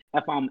know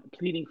if I'm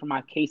pleading for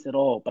my case at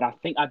all, but I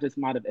think I just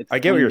might have explained I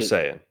get what you're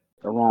saying.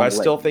 The wrong but I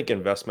way. still think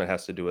investment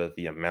has to do with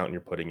the amount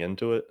you're putting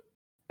into it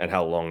and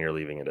how long you're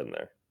leaving it in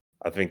there.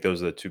 I think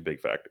those are the two big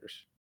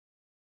factors.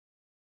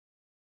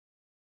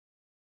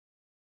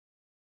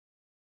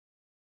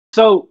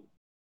 So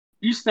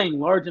you're saying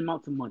large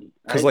amounts of money.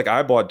 Because like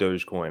I bought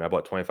Dogecoin, I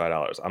bought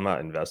 $25. I'm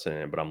not investing in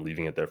it, but I'm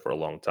leaving it there for a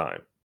long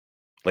time.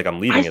 Like I'm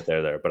leaving it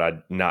there, but I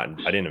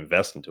didn't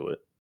invest into it.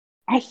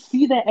 I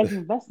see that as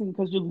investing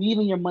because you're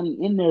leaving your money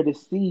in there to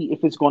see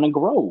if it's going to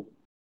grow.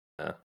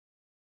 Yeah.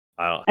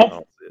 I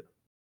don't see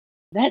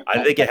it.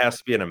 I think it has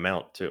to be an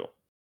amount too,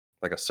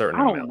 like a certain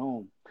amount. I don't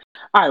know.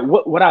 All right,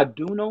 what I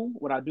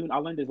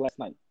learned this last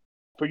night.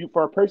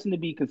 For a person to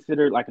be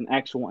considered like an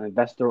actual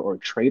investor or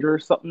trader or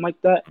something like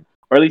that,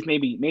 or at least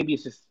maybe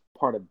it's just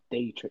part of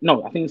day trade.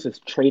 No, I think it's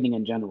just trading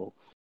in general.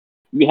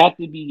 You have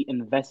to be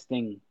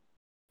investing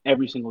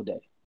every single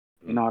day.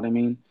 You know what I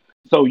mean?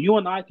 So you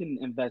and I can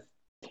invest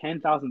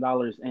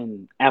 $10,000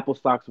 in Apple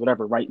stocks,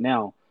 whatever, right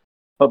now,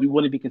 but we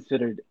wouldn't be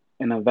considered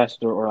an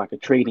investor or like a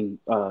trading,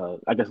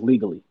 I guess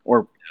legally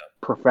or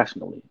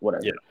professionally,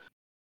 whatever. Yeah.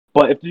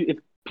 But if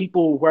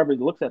people, whoever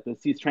looks at this,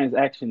 sees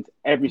transactions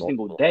every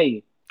single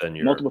day,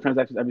 multiple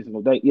transactions every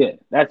single day, yeah,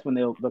 that's when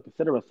they'll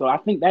consider us. So I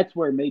think that's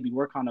where maybe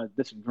we're kind of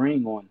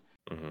disagreeing on,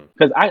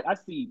 because I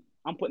see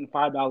I'm putting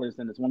 $5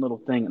 in this one little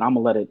thing, and I'm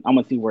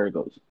gonna see where it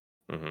goes.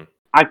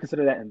 I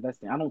consider that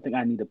investing. I don't think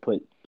I need to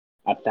put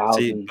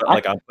 1,000. See, but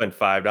like I'm putting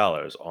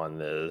 $5 on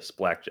this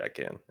blackjack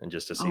can, and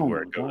just to see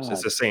where it goes.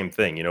 It's the same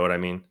thing, you know what I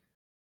mean?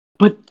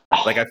 But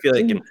like I feel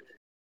like,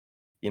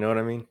 you know what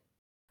I mean?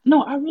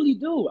 No, I really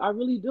do. I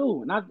really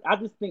do. And I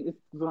just think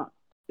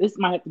this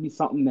might have to be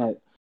something that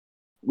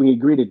we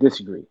agree to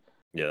disagree.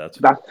 Yeah, that's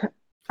fine.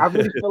 I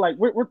really feel like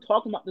we're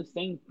talking about the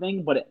same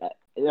thing, but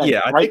like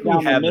yeah, I right think we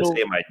down the have the middle.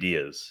 same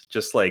ideas,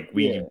 just like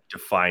we Yeah,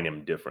 define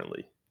them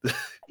differently.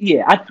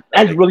 yeah,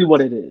 that's really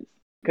what it is.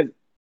 Because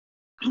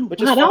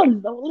Which is $5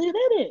 fine. don't live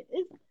in it.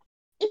 It's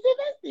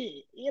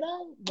invested, you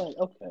know. But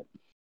okay,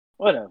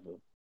 whatever.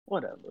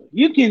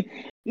 You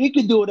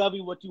can do whatever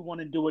what you want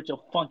to do with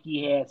your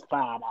funky ass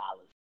 $5.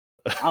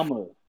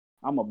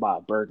 I'm a buy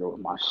a burger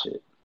with my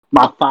shit.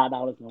 My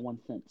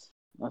 $5.01.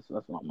 That's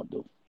what I'm gonna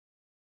do.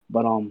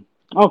 But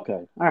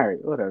okay, all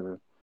right, whatever.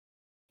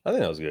 I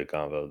think that was a good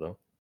convo, though.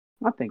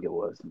 I think it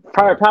was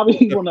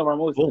probably one of our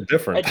most a little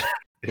different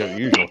than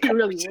usual. It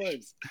really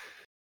was.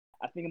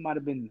 I think it might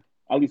have been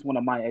at least one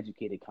of my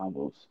educated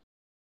combos.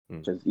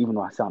 Just even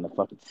though I sounded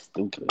fucking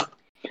stupid.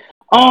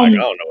 I don't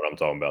know what I'm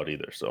talking about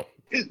either. So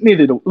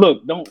neither do.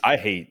 Look, don't. I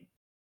hate.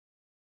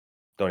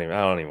 I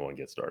don't even want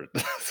to get started.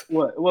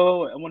 What?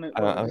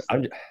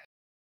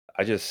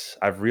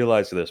 I've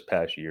realized this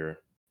past year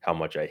how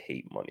much I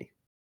hate money.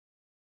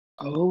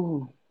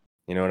 Oh.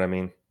 You know what I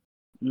mean?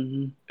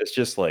 Mm-hmm. It's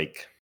just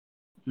like,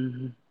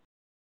 mm-hmm.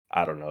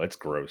 I don't know. It's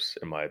gross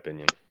in my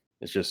opinion.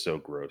 It's just so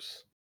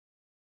gross.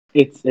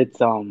 It's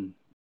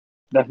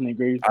definitely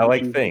agree. I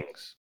like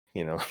things,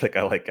 you know, like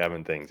I like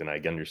having things, and I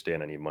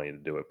understand I need money to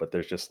do it, but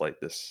there's just like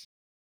this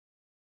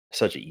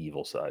such an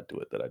evil side to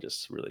it that I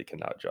just really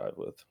cannot jive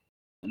with.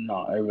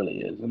 No, it really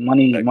is.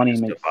 Money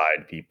makes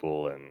divide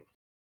people, and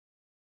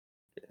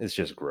it's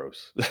just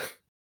gross.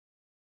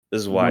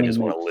 This is why I just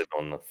want to live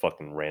on a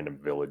fucking random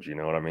village. You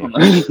know what I mean? A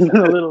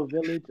little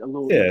village, a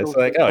little. Yeah, it's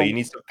like, oh, you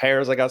need some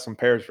pears? I got some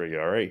pears for you.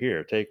 All right,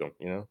 here, take them.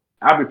 You know,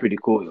 that'd be pretty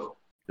cool, though.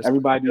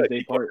 Everybody does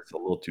their part. It's a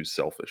little too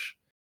selfish,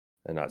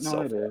 and not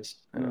selfless.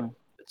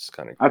 It's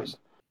kind of. I feel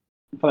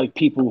like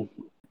people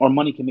or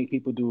money can make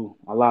people do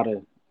a lot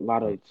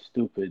of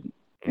stupid,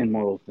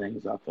 immoral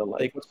things. I feel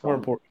like what's more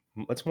important?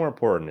 What's more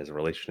important is the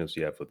relationships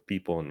you have with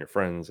people and your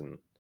friends and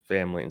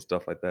family and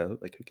stuff like that.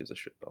 Like, who gives a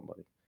shit about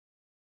money?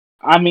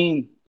 I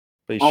mean,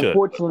 but you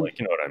unfortunately,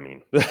 should, you know what I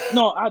mean.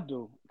 No, I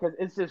do, because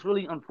it's just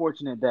really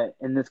unfortunate that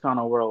in this kind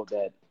of world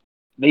that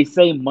they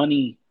say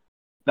money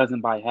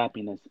doesn't buy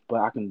happiness,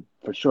 but I can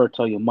for sure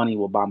tell you money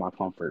will buy my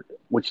comfort,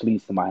 which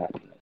leads to my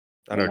happiness.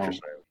 I know what you're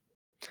saying,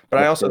 but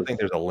I also think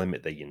there's a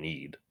limit that you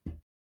need.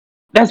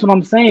 That's what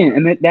I'm saying,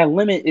 and that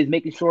limit is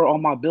making sure all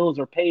my bills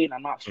are paid.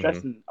 I'm not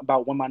stressing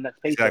about when my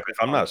next paycheck. Exactly.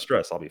 If I'm not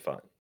stressed, I'll be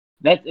fine.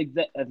 That's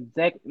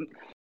exactly.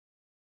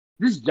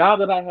 This job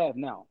that I have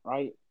now,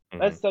 right?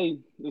 Let's say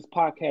this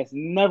podcast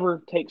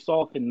never takes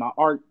off in my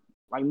art,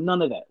 like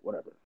none of that,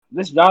 whatever.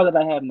 This job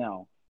that I have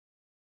now,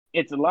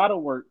 it's a lot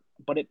of work,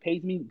 but it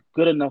pays me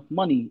good enough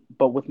money.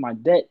 But with my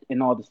debt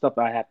and all the stuff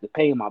that I have to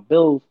pay and my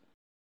bills,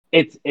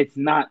 it's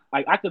not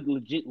like I could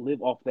legit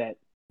live off that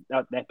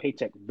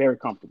paycheck very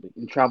comfortably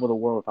and travel the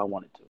world if I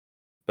wanted to.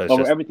 But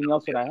with everything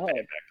else that I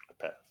have,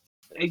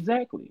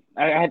 exactly.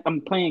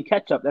 I'm playing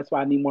catch up. That's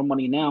why I need more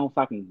money now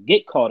so I can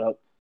get caught up,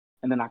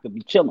 and then I could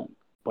be chilling.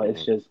 But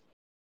it's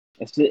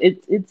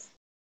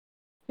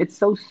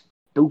so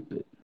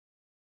stupid.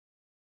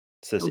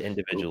 It's this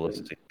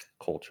individualistic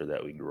culture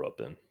that we grew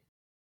up in.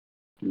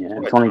 Yeah,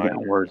 it's only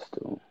getting worse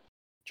too.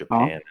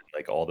 Japan, and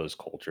like all those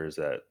cultures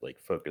that like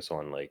focus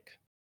on like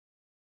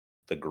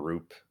the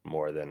group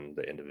more than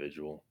the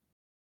individual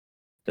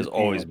has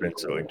always been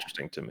so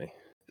interesting to me.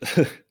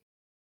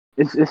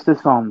 It's this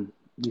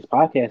these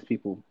podcast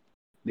people.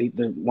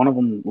 One of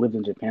them lives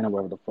in Japan or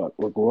wherever the fuck,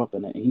 or grew up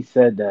in it. And he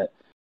said that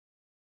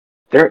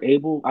they're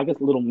able, I guess,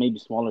 little maybe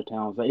smaller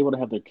towns, they're able to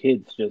have their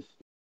kids just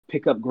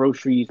pick up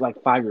groceries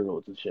like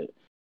 5-year-olds and shit.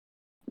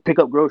 Pick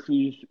up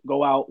groceries,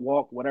 go out,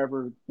 walk,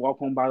 whatever, walk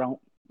home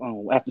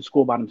after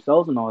school by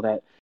themselves and all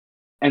that,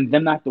 and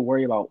them not have to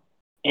worry about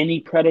any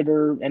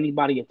predator,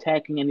 anybody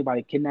attacking,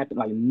 anybody kidnapping,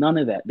 like none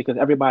of that, because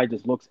everybody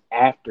just looks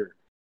after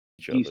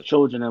these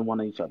children and one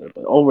of each other.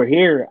 But over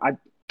here,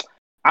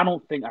 I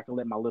don't think I can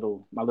let my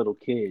little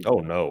kid. Oh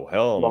no,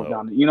 hell walk no.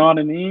 Down, you know what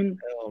I mean?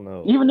 Hell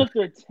no. Even if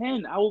they're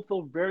 10, I will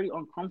feel very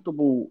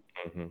uncomfortable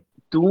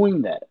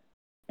doing that.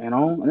 You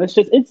know, and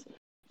it's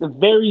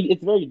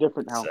very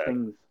different how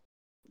things.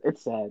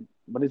 It's sad,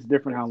 but it's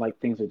different how like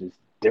things are just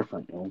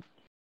different. You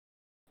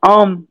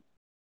know?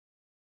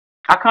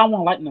 I kind of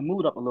want to lighten the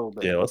mood up a little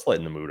bit. Yeah, let's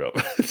lighten the mood up.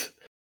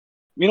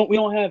 we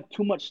don't have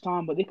too much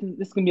time, but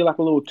this can be like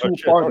a little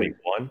 2-parter.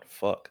 One,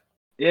 fuck.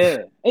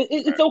 Yeah,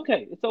 it's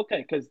okay. It's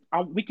okay because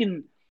we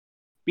can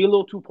be a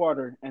little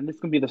 2-parter, and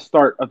this can be the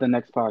start of the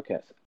next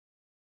podcast.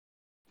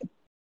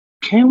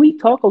 Can we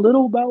talk a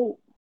little about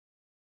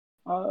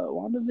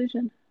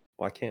WandaVision?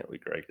 Why can't we,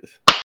 Greg?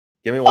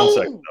 Give me 1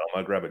 second. I'm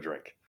gonna grab a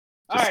drink.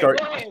 Just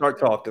start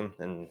talking,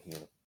 and you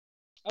know.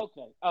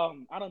 Okay.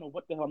 I don't know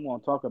what the hell I'm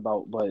gonna talk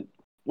about, but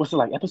what's it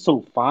like,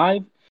 episode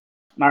 5?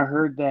 And I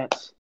heard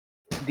that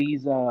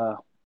these the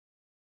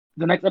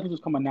next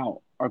episodes coming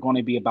out are going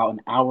to be about an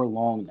hour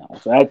long now,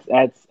 so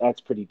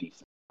that's pretty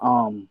decent.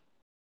 I'm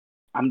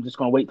just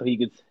gonna wait till he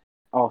gets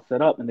all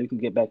set up, and then we can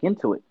get back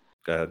into it.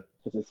 Go ahead.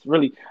 because it's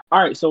really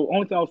all right. So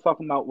only thing I was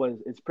talking about was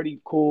it's pretty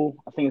cool.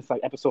 I think it's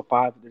like episode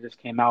 5 that just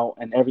came out,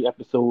 and every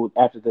episode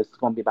after this is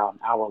going to be about an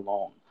hour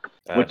long,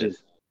 which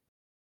is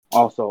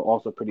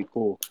also pretty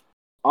cool.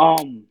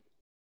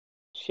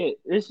 Shit,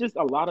 it's just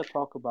a lot to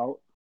talk about.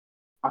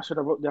 I should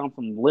have wrote down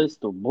some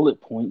lists or bullet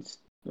points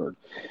or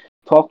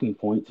talking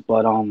points,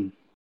 but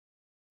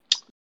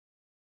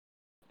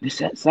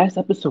this last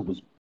episode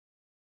was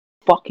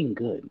fucking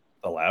good.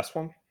 The last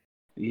one?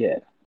 Yeah.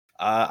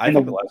 I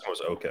think the last one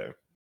was okay.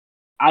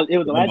 It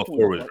was the last one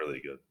before was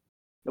really good.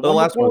 The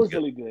last one was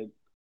really good.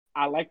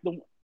 I like the.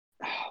 Okay.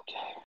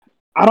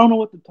 I don't know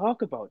what to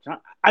talk about, John.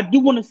 I do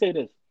want to say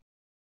this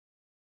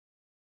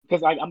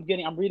because I'm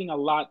reading a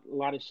lot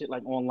of shit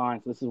like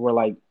online. So this is where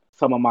like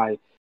some of my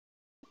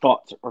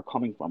thoughts are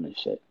coming from and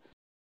shit.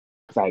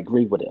 Because I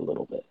agree with it a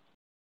little bit.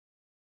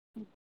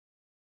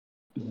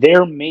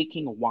 They're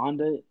making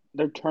Wanda.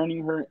 They're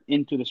turning her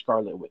into the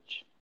Scarlet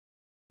Witch.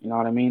 You know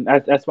what I mean?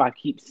 That's what I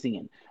keep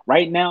seeing.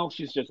 Right now,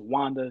 she's just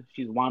Wanda.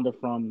 She's Wanda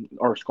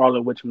or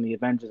Scarlet Witch from the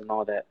Avengers and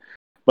all that.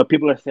 But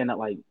people are saying that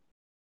like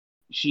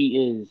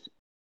she is.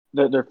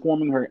 They're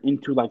forming her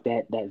into like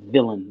that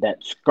villain,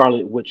 that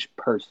Scarlet Witch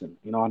person.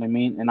 You know what I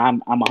mean? And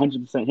I'm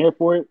 100% here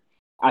for it.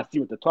 I see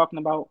what they're talking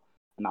about,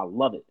 and I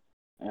love it.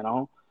 You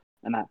know,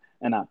 and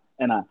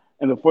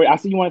before I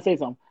see you want to say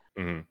something.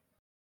 Mm-hmm.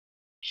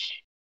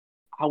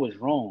 I was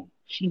wrong.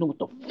 She know what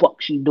the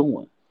fuck she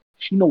doing.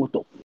 She know what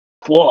the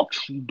fuck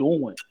she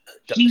doing.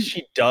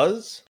 She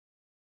does?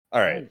 All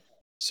right.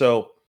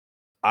 So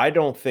I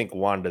don't think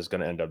Wanda's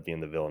going to end up being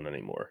the villain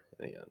anymore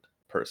in the end,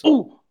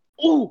 personally.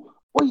 Ooh,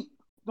 wait.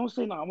 Don't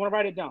say no. I want to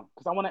write it down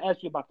because I want to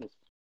ask you about this.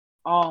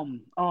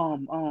 And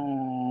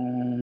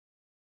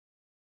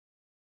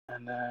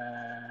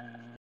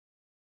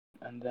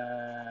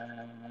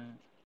then.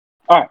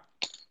 All right.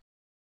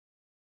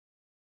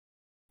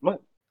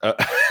 What?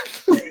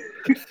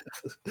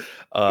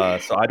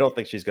 So I don't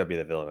think she's gonna be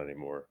the villain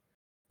anymore.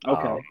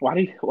 Okay.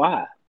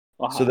 Why?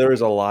 So there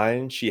was a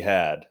line she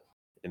had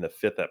in the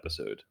 5th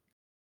episode.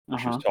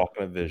 She was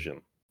talking to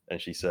Vision,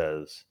 and she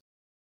says,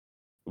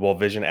 well,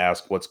 Vision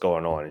asked what's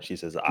going on, and she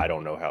says, I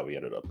don't know how we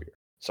ended up here.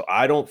 So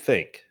I don't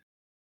think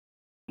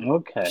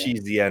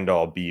she's the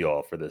end-all,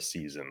 be-all for this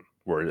season,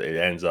 where it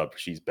ends up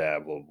she's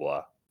bad, blah,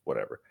 blah,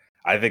 whatever.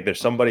 I think there's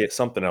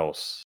something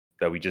else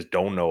that we just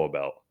don't know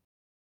about.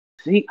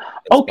 See,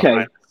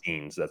 behind the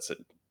scenes that's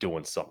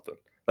doing something.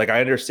 Like,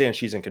 I understand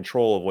she's in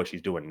control of what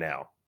she's doing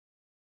now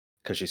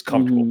because she's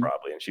comfortable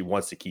probably, and she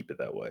wants to keep it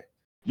that way.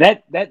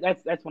 That's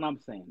what I'm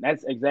saying.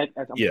 That's exact.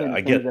 I'm yeah, saying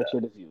I get that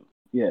shit as you.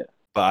 Yeah,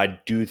 but I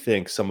do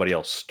think somebody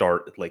else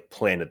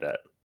planted that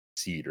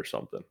seed or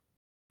something.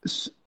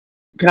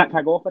 Can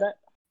I go off of that?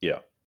 Yeah.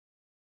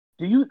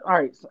 Do you? All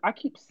right. So I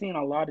keep seeing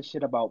a lot of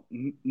shit about.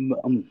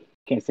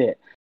 Can't say it.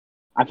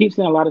 I keep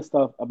seeing a lot of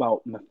stuff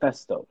about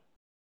Mephisto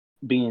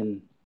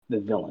being the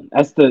villain.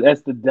 That's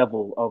the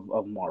devil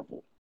of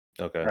Marvel.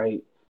 Okay.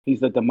 Right. He's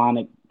the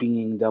demonic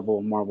being devil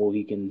of Marvel.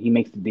 He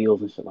makes the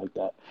deals and shit like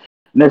that.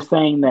 And they're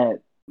saying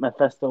that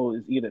Mephisto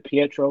is either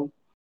Pietro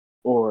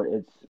or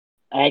it's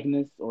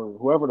Agnes or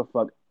whoever the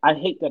fuck. I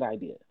hate that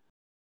idea.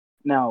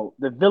 Now,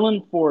 the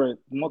villain for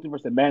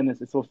Multiverse of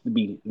Madness is supposed to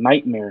be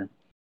Nightmare.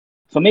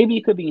 So maybe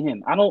it could be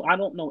him. I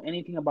don't know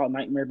anything about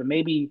Nightmare, but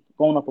maybe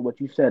going off of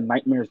what you said,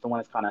 Nightmare is the one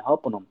that's kind of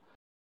helping him.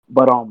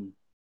 But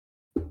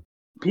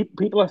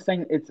people are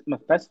saying it's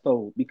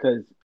Mephisto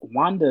because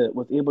Wanda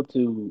was able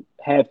to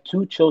have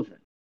 2 children,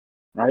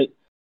 right?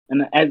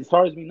 And as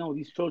far as we know,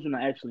 these children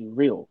are actually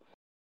real.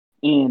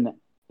 And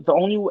the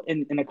only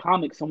in the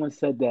comics, someone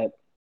said that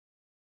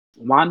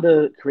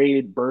Wanda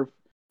created birth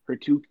her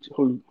two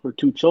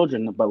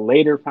children, but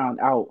later found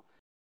out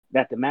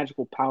that the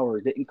magical power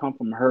didn't come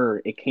from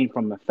her; it came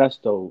from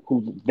Mephisto,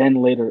 who then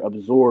later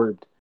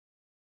absorbed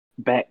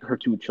back her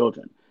 2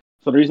 children.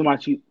 So the reason why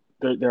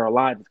they're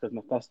alive is because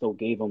Mephisto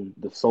gave them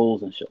the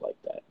souls and shit like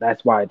that.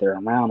 That's why they're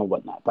around and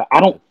whatnot. But I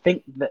don't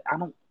think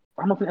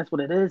that's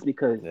what it is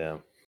because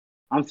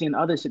I'm seeing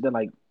other shit that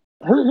like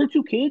her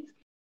 2 kids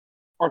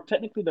are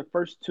technically the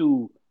first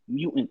 2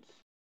 mutants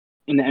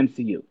in the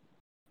MCU.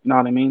 You know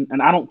what I mean?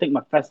 And I don't think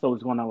Mephisto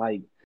is gonna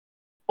like.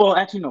 Well,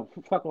 actually, no.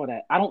 Fuck all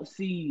that. I don't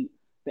see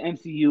the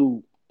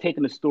MCU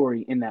taking the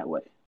story in that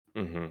way.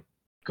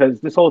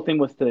 Because this whole thing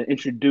was to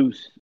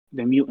introduce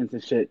the mutants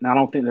and shit, and I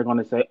don't think they're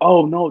gonna say,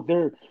 "Oh no,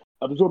 they're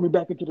absorbing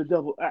back into the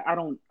devil." I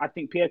don't. I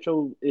think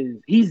Pietro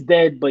he's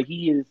dead, but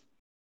he's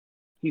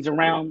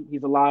around.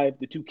 He's alive.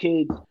 The 2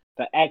 kids.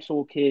 The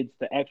actual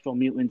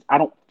mutants. I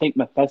don't think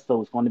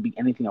Mephisto is going to be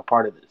anything a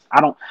part of this.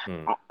 I don't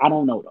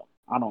know though.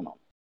 I don't know.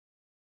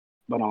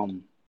 But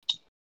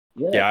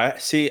yeah. I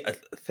see.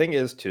 The thing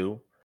is too,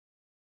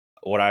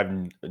 what I've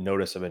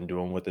noticed I've been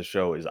doing with the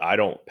show is I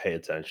don't pay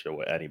attention to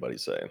what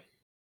anybody's saying.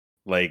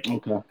 Like,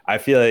 I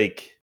feel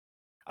like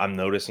I'm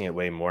noticing it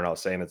way more. And I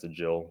was saying it to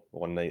Jill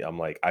one night. I'm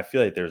like, I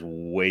feel like there's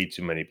way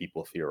too many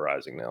people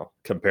theorizing now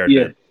compared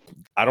to.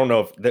 I don't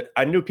know if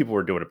I knew people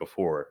were doing it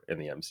before in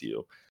the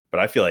MCU. But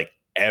I feel like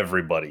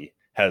everybody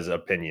has an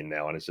opinion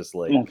now, and it's just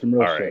like, all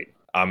right,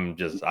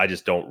 I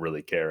just don't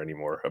really care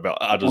anymore about.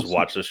 I'll just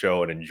watch the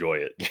show and enjoy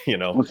it. You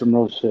know, on some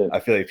real shit. I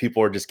feel like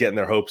people are just getting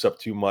their hopes up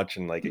too much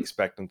and like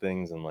expecting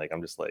things, and like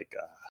I'm just like,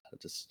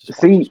 just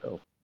watch the show.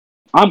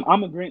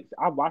 I'm agreeing.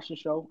 I watch the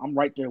show. I'm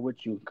right there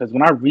with you because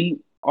when I read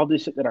all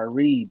this shit that I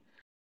read,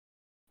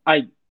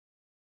 I'm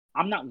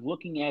not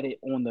looking at it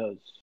on the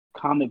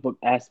comic book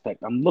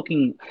aspect. I look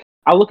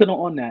at it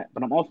on that,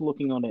 but I'm also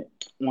looking on it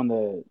on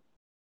the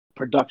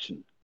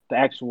production, the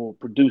actual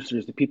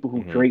producers, the people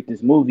who create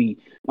this movie.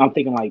 I'm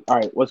thinking like, all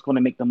right, what's going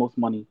to make the most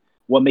money?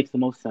 What makes the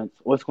most sense?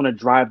 What's going to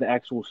drive the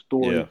actual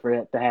story for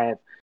it to have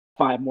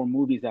 5 more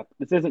movies?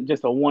 This isn't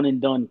just a one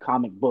and done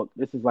comic book.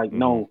 This is like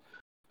no.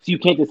 So you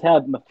can't just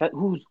have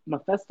who's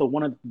Mephisto,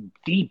 one of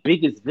the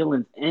biggest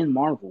villains in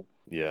Marvel.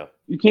 Yeah.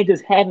 You can't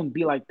just have him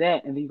be like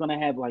that, and then you're gonna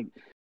have like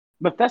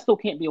Mephisto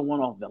can't be a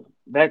one-off villain.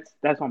 That's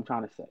what I'm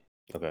trying to say.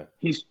 Okay.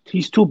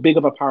 He's too big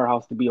of a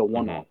powerhouse to be a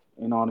one-off.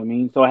 You know what I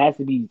mean? So it has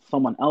to be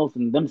someone else,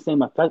 and them saying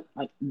Mephisto,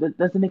 like that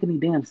doesn't make any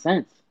damn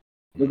sense.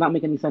 It does not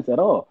make any sense at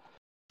all.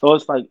 So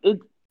it's like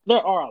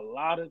there are a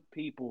lot of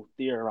people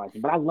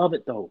theorizing, but I love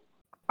it though.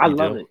 I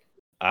love it.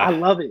 I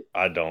love it.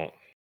 I don't.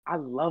 I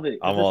love it.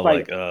 I'm all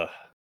like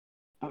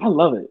I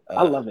love it.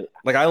 I love it.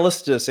 Like I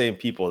listen to the same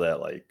people that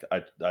like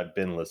I've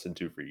been listening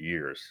to for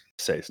years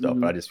say stuff,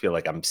 but I just feel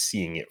like I'm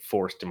seeing it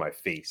forced in my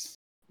face.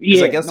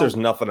 Because I guess there's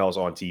nothing else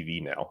on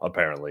TV now,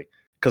 apparently.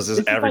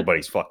 Because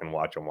everybody's fucking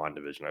watching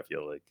WandaVision, I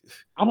feel like.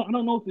 I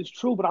don't know if it's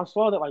true, but I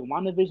saw that like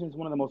WandaVision is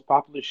one of the most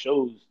popular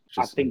shows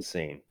I think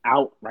insane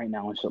out right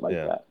now and shit like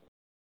that.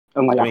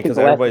 And like I mean, because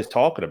everybody's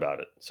talking about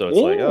it, so it's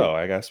like, oh,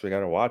 I guess we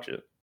gotta watch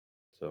it.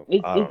 So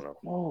I don't know.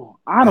 Oh,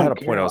 I don't had a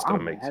care. point I was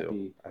gonna make happy.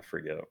 too. I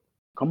forget.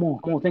 Come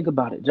on, think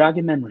about it. Jog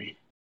your memory.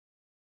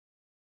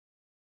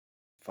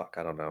 Fuck,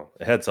 I don't know.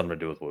 It had something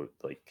to do with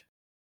like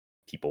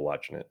people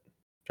watching it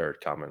or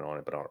commenting on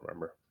it, but I don't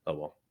remember. Oh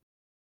well.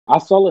 I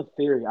saw a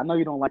theory. I know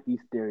you don't like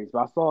these theories, but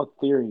I saw a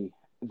theory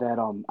that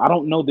I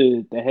don't know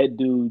the head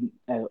dude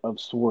of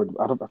Sword.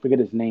 I forget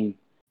his name.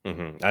 I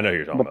know who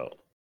you're talking about.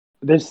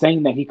 They're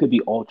saying that he could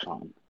be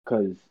Ultron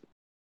because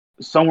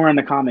somewhere in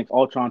the comics,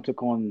 Ultron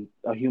took on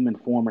a human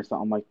form or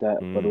something like that,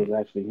 but it was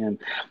actually him.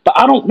 But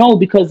I don't know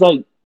because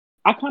like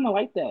I kind of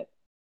like that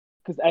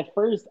because at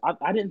first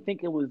I didn't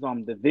think it was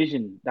the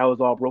Vision that was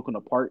all broken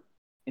apart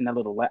in that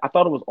little. I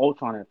thought it was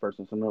Ultron at first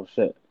and some real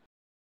shit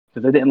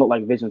because it didn't look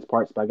like Vision's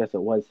parts, but I guess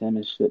it was him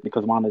and shit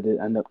because Wanda did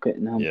end up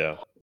cutting him. Yeah.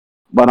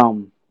 But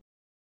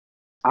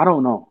I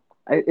don't know.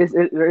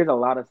 There is a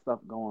lot of stuff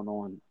going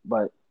on,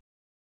 but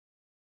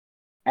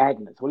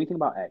Agnes, what do you think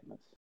about Agnes?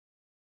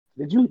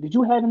 Did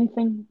you have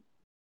anything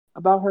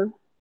about her?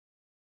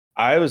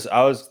 I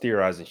was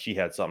theorizing she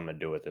had something to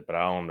do with it, but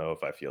I don't know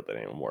if I feel that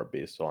anymore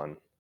based on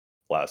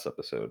last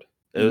episode.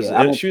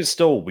 She was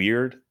still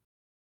weird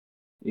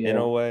in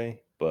a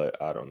way,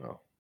 but I don't know.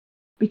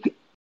 Because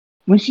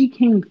when she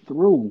came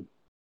through.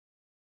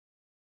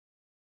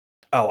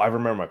 Oh, I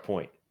remember my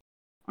point.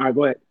 All right,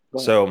 go ahead.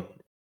 So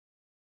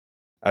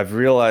I've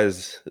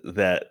realized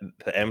that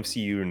the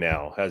MCU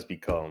now has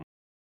become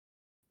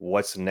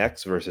what's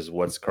next versus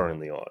what's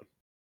currently on.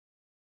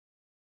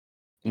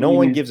 No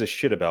one gives a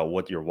shit about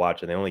what you're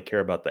watching. They only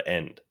care about the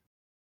end.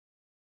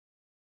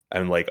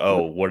 I'm like,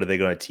 oh, what are they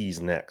going to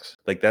tease next?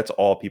 Like, that's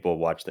all people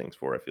watch things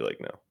for, I feel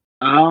like now.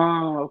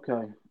 Oh,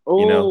 okay. Oh,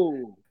 you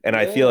know? And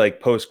I feel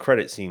like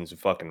post-credit scenes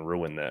fucking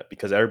ruin that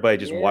because everybody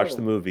just watched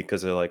the movie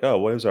because they're like, oh,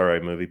 well, it was an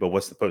alright movie, but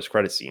what's the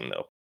post-credit scene,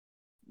 though?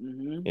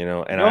 You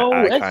know? And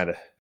I kind of...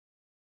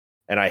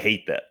 And I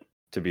hate that,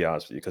 to be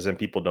honest with you, because then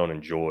people don't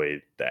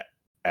enjoy that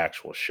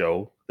actual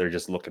show. They're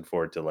just looking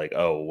forward to like,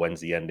 oh,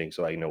 when's the ending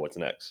so I know what's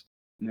next.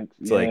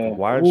 It's like,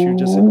 why aren't you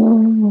just...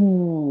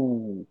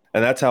 And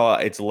that's how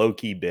it's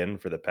low-key been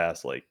for the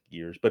past like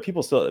years. But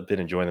people still have been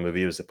enjoying the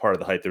movie. It was a part of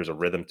the hype. There was a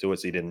rhythm to it,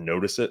 so you didn't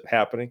notice it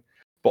happening.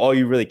 But all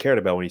you really cared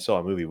about when you saw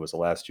a movie was the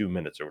last 2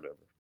 minutes or whatever.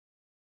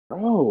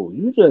 Bro,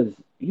 you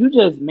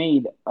just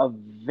made a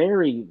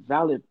very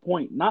valid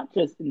point, not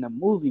just in the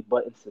movie,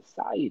 but in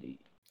society.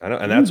 I know,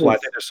 and that's why I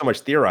think there's so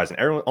much theorizing.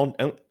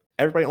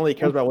 Everybody only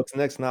cares about what's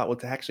next, not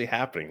what's actually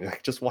happening.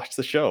 Like, just watch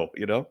the show,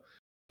 you know?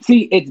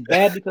 See, it's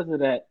bad because of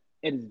that.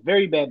 It is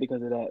very bad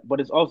because of that,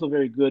 but it's also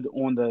very good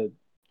on the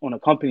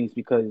companies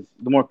because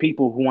the more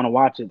people who want to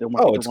watch it, the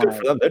more. Oh, it's good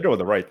for them. They're doing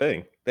the right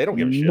thing. They don't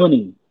give a shit.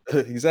 Money.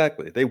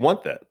 Exactly. They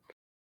want that.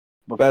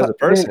 But as a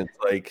person, it's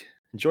like,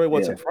 enjoy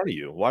what's in front of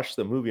you. Watch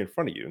the movie in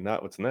front of you,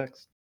 not what's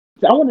next.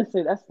 So I want to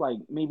say that's like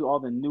maybe all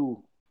the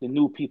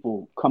new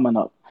people coming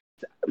up.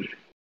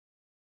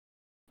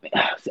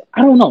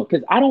 I don't know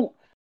because I don't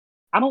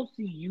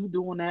see you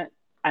doing that,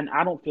 and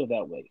I don't feel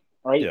that way.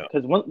 Right?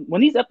 Because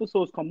when these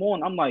episodes come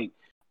on, I'm like,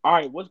 all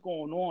right, what's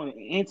going on?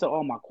 Answer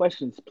all my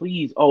questions,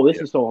 please. Oh,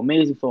 this is so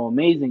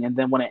amazing. And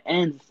then when it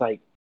ends, it's like,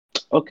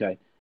 okay,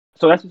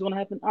 so that's what's gonna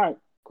happen. All right,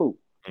 cool.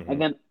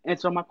 And then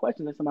answer my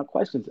questions.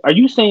 Are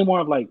you saying more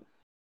of like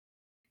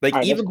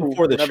right, even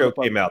before the show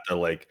came out, they're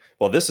like,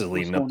 well, this is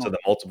leading up to the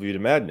Multitude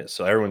of Madness.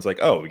 So everyone's like,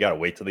 oh, we gotta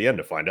wait till the end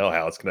to find out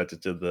how it's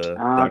connected to the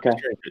Doctor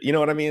Strange. You know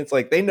what I mean? It's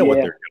like they know what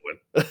they're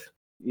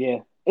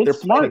doing. they're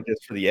planning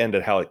this for the end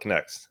and how it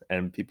connects,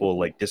 and people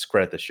like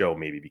discredit the show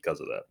maybe because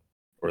of that,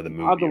 or the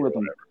movie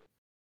algorithm.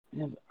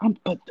 Yeah,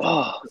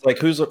 it's like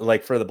who's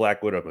like for the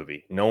Black Widow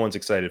movie? No one's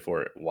excited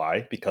for it.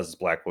 Why? Because it's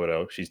Black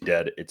Widow. She's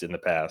dead. It's in the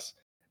past.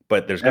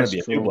 But there's going to be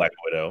a new Black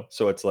Widow,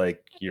 so it's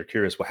like you're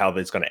curious how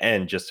it's going to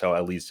end, just how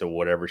it leads to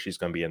whatever she's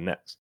going to be in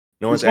next.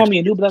 No one's going to be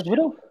a new Black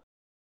Widow.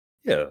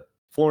 Yeah,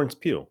 Florence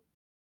Pugh,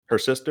 her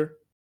sister.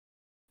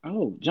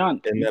 Oh, John,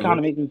 you kind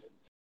of make me.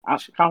 I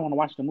kind of want to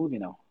watch the movie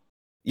now.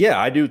 Yeah,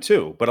 I do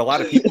too. But a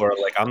lot of people are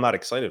like, I'm not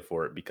excited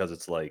for it because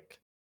it's like,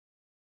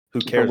 who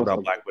cares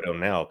about Black Widow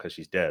now because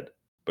she's dead?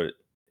 But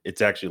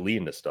it's actually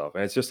leading to stuff,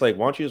 and it's just like,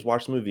 why don't you just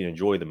watch the movie and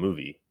enjoy the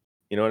movie?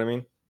 You know what I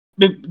mean?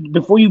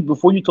 Before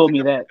you told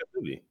me that.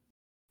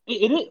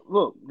 It is.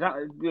 Look,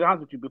 to be honest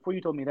with you, before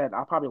you told me that,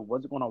 I probably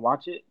wasn't going to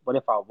watch it. But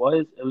if I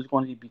was, it was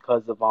going to be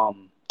because of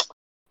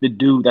the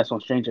dude that's on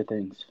Stranger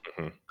Things.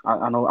 Mm-hmm.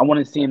 I know. I want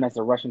to see him as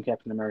a Russian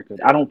Captain America.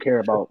 I don't care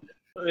about.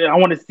 I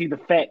want to see the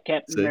fat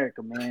Captain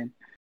America, man.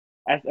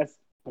 That's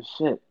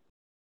shit.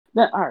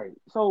 All right,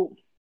 so.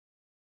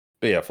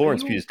 But yeah,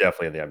 Florence Pugh is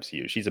definitely in the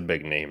MCU. She's a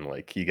big name.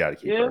 Like you got to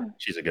keep her.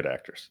 She's a good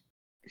actress.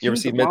 You ever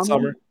see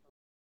Midsommar?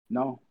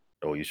 No.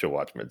 Oh, you should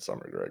watch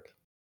Midsommar, Greg.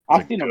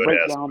 I've seen a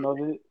breakdown of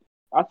it.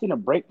 I've seen a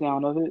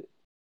breakdown of it.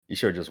 You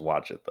should just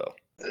watch it though.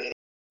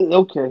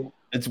 Okay.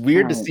 It's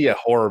weird to see a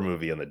horror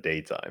movie in the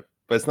daytime,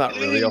 but it's not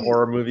really a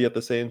horror movie at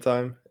the same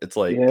time. It's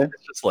like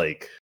it's just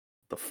like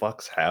the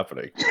fuck's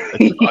happening.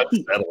 It's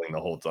unsettling the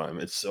whole time.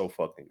 It's so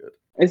fucking good.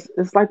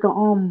 It's like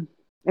ain't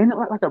it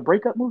like a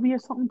breakup movie or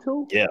something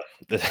too? Yeah.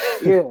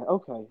 Yeah.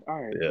 Okay. All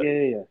right.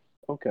 Yeah.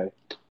 Okay.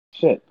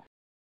 Shit.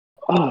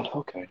 Oh.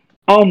 Okay.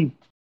 I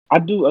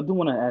do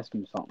want to ask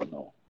you something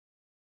though.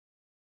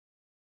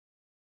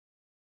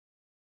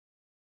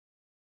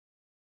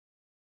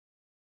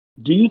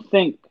 Do you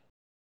think?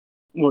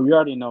 Well, you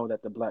already know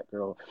that the black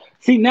girl.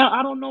 See, now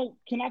I don't know.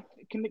 Can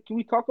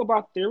we talk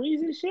about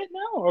theories and shit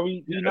now? Or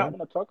we not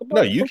want to talk about?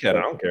 No, you can.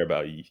 I don't care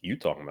about you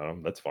talking about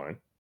them. That's fine.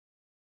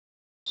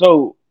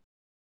 So,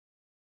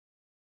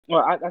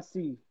 well, I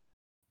see.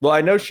 Well,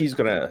 I know she's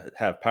gonna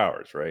have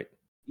powers, right?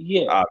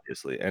 Yeah,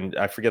 obviously, and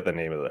I forget the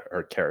name of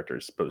her character.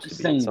 Is supposed to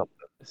be something.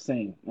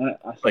 Same.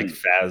 Like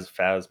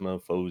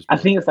Phasma. I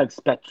think it's like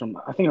Spectrum.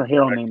 I think her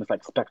hero name is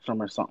like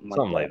Spectrum or something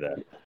like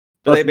that.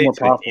 But they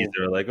basically tease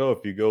her like, oh,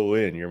 if you go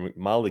in, your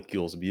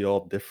molecules be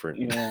all different.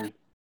 Yeah.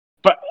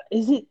 But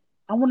is it?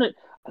 I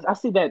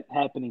see that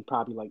happening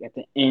probably like at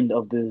the end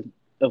of the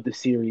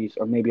series,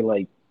 or maybe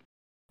like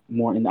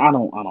more in. I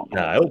don't know.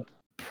 Nah,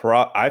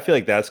 I feel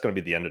like that's going to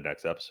be the end of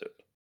next episode.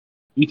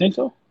 You think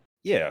so?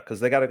 Yeah, because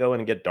they got to go in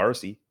and get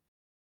Darcy.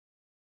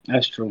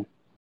 That's true.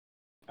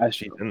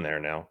 She's in there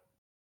now.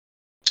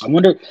 I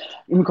wonder.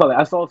 Let me call it.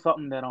 I saw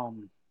something that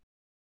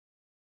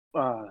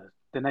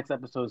the next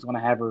episode is going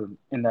to have her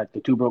in the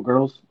Two Broke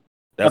Girls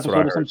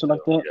episode or something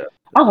like that. Yeah.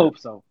 I hope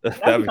so.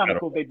 That'd be kind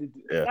of cool.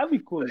 That'd be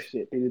cool as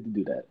shit. They did to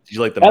do that. Did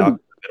you like the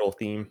middle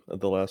theme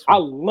of the last one? I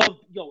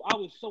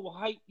was so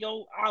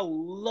hyped, I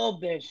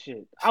love that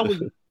shit. I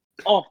was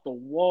off the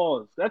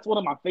walls. That's one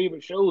of my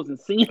favorite shows, and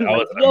seeing I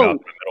was a middle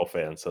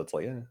fan, so it's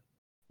like, yeah.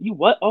 You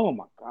what? Oh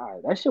my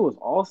god, that shit was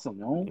awesome,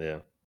 yo. Yeah.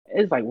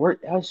 It's like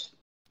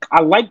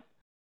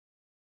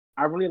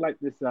I really like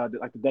this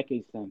like the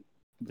decades thing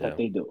that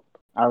they do.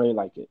 I really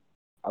like it.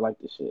 I like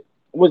this shit.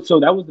 So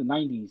that was the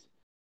 90s.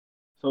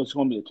 So it's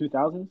going to be the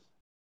 2000s?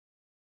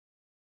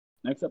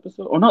 Next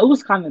episode? Oh, no, it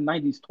was kind of the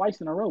 90s twice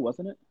in a row,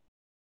 wasn't it?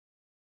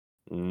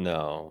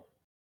 No.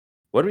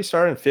 What did we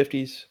start in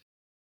 50s?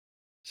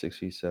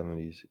 60s,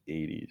 70s,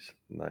 80s,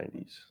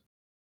 90s.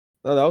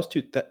 No, that was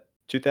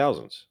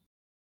 2000s.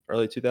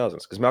 Early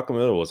 2000s. Because Malcolm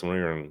Middle was when we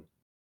were in...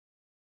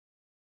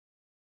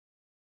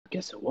 I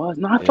guess it was.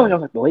 No, I feel like it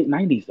was like the late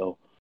 90s, though.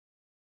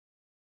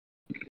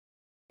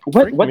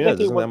 What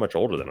decade isn't that much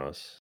older than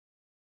us?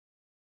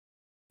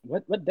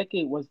 What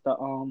decade was the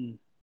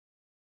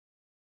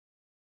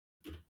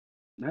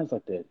That was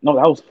like that. No,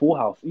 that was Full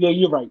House. Yeah,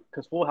 you're right.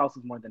 Because Full House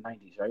is more than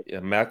 90s, right? Yeah,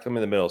 Malcolm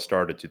in the Middle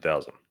started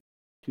 2000.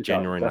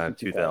 January 9th,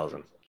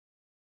 2000.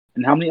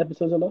 And how many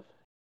episodes are left?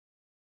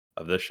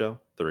 Of this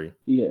show? 3.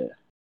 Yeah.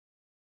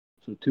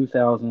 So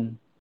 2000.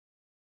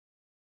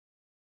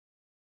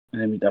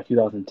 And then we got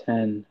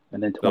 2010.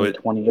 And then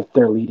 2020. If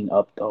they're leading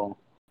up, though.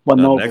 Well,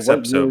 no, next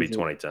episode will be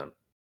 2010.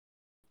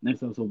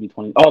 Next episode will be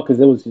 20. Oh, because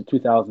it was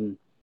 2000.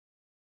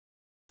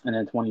 And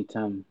then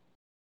 2010.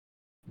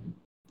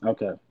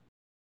 Okay.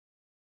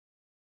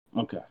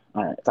 All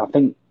right. So I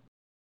think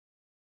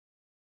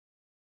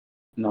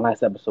the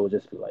last episode would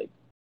just be like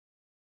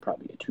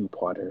probably a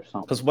 2-parter or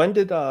something. Because when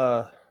did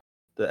the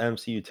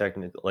MCU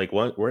technically, like,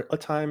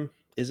 what time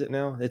is it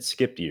now? It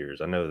skipped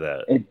years. I know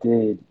that. It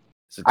did.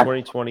 Is it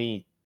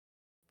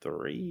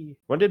 2023?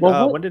 When did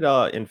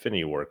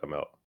Infinity War come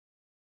out?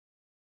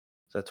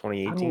 Is that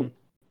 2018?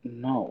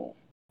 No.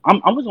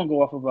 I'm just gonna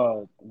go off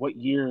of what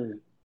year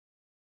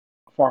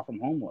Far From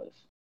Home was.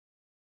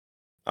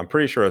 I'm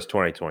pretty sure it's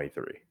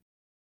 2023.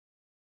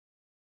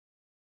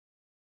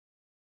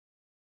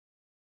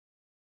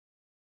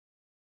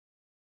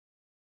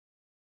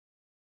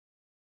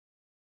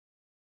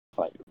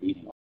 like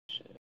reading all this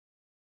shit.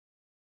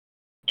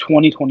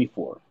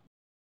 2024.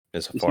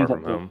 Is Far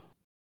From Home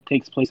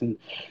takes place in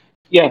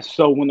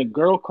so when the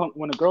girl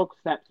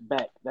snaps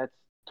back, that's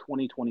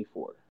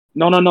 2024.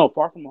 No.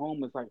 Far From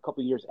Home is like a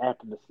couple years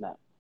after the snap.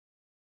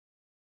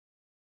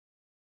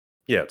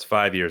 Yeah, it's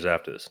 5 years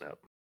after the snap.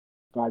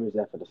 5 years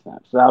after the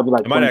snap. So that'll be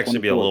like. It might actually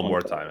be a little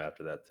more time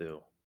after that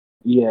too.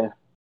 Yeah.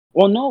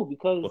 Well, no,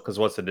 because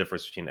what's the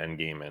difference between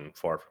Endgame and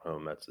Far From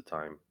Home? That's the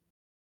time.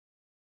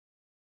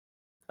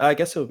 I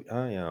guess I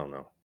don't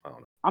know.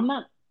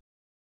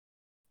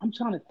 I'm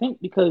trying to think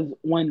because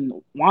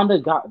when Wanda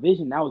got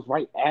Vision, that was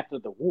right after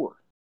the war.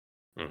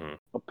 Mm-hmm.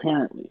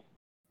 Apparently.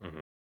 Mm-hmm.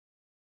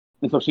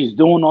 And so she's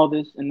doing all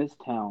this in this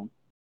town.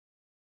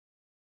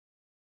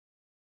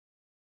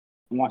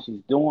 And while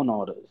she's doing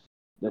all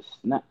this,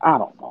 I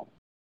don't know.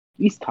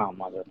 These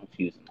timelines are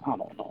confusing. I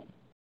don't know.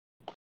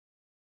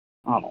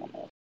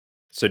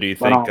 So do you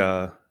think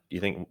do you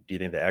think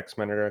the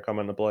X-Men are gonna come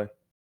into play?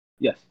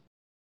 Yes.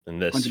 In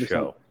this 100%.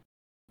 Show?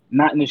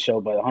 Not in this show,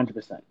 but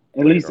 100%.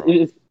 At least it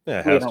is. Yeah,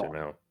 it has to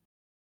now.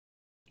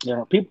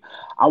 Yeah, people.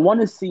 I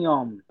want to see.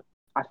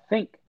 I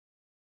think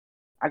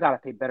I gotta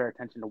pay better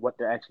attention to what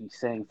they're actually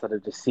saying instead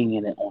of just seeing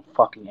it on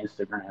fucking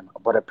Instagram.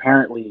 But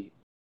apparently,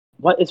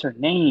 what is her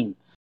name?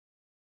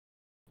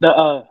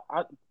 I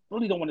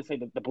really don't want to say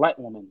the black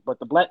woman, but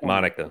the black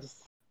woman.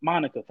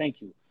 Monica,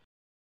 thank you.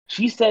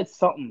 She said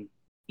something.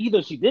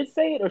 Either she did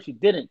say it or she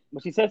didn't,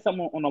 but she said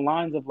something on the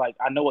lines of like,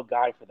 "I know a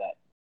guy for that."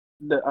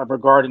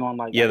 Regarding on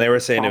like. Yeah, they were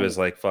saying it was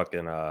like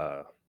fucking.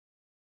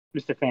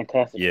 Mr.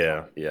 Fantastic.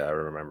 Yeah, I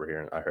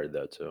remember I heard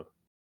that too.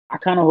 I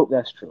kind of hope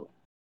that's true.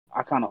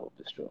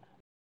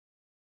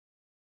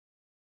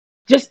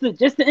 Just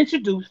to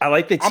introduce. I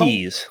like the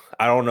tease.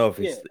 I don't know if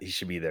he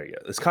should be there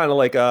yet. It's kind of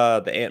like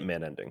the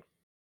Ant-Man ending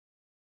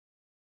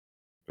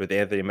with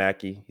Anthony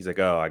Mackie. He's like,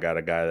 "Oh, I got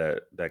a guy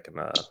that can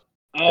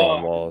crawl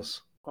on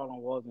walls." Crawl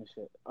on walls and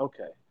shit.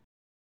 Okay.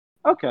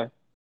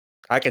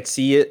 I could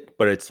see it,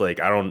 but it's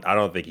like I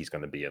don't think he's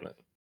going to be in it.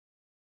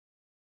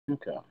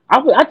 Okay.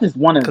 I just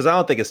want to because I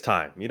don't think it's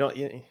time. You don't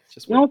think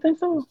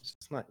so?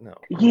 It's not. No.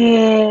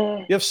 Yeah.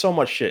 You have so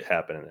much shit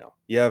happening now.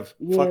 You have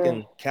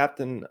fucking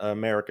Captain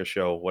America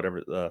show,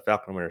 whatever,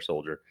 Falcon and Winter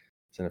Soldier.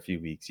 It's in a few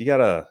weeks. You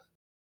gotta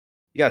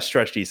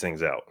stretch these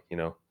things out. You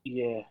know.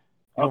 Yeah. You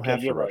don't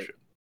have to rush it.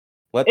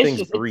 Let it's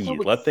things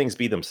breathe. Let things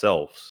be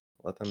themselves.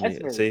 Let them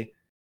be. See.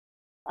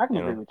 I can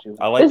agree with you.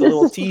 I like the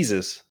little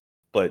teases,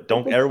 but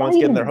don't everyone's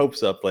getting their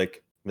hopes up.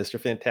 Like Mr.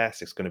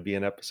 Fantastic's going to be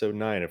in episode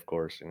 9, of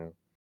course. You know.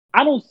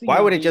 I don't see.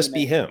 Why would it just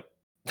be him?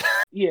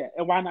 Yeah,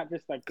 and why not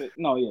just like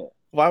no? Yeah.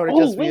 Why would it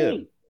just be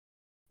him?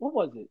 What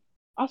was it?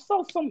 I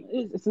saw some.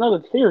 It's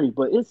another theory,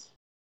 but it's.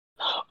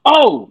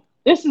 Oh,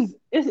 it's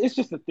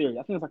just a theory.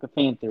 I think it's like a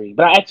fan theory,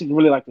 but I actually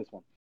really like this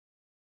one.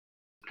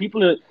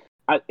 People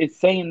it's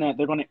saying that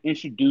they're going to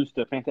introduce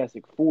the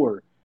Fantastic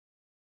Four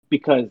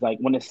because, like,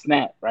 when it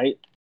snapped, right?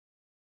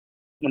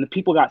 When the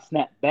people got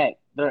snapped back,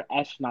 they're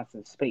astronauts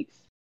in space.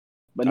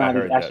 But now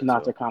these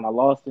astronauts are kind of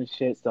lost and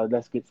shit, so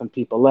let's get some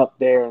people up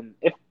there. And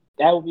if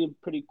that would be a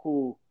pretty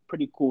cool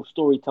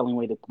storytelling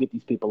way to get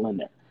these people in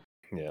there.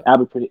 Yeah.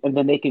 That'd be pretty. And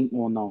then they can,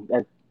 well, no,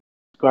 that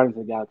Guardians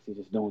of the Galaxy is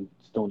just doing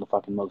the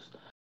fucking most.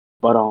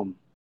 But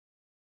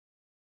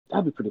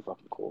that'd be pretty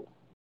fucking cool.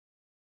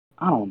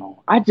 I don't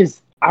know.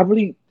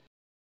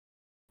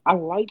 I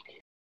like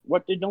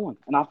what they're doing,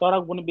 and I thought I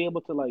wouldn't be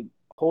able to like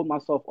hold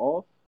myself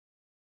off.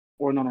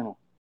 Or no.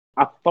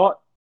 I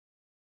thought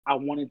I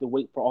wanted to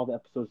wait for all the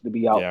episodes to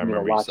be out. Yeah, I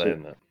remember you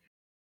saying that.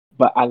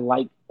 But I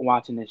like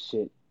watching this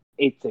shit.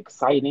 It's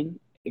exciting.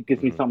 It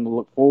gives me something to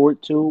look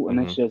forward to, and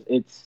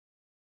it's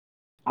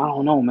I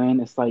don't know,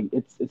 man. It's like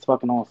it's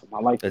fucking awesome. I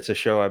like it. It's a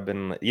show I've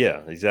been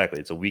exactly.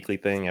 It's a weekly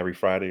thing every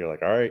Friday. You're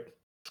like, all right,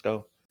 let's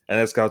go. And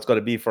that's how it's going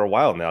to be for a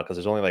while now because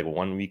there's only like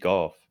 1 week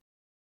off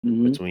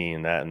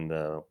between that and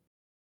the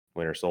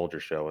Winter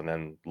Soldier show, and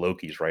then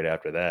Loki's right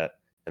after that,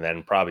 and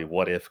then probably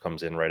What If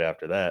comes in right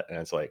after that, and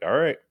it's like, all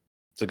right,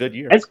 it's a good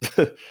year. It's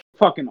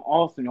fucking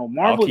awesome, yo.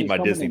 Marvel. I'll keep my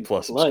Disney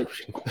Plus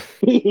subscription.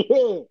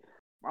 Yeah,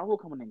 Marvel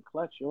coming in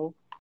clutch, yo.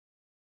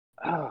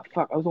 Ah,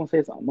 fuck! I was gonna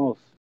say something else.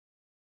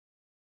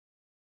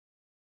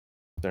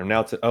 They're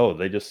announcing. Oh,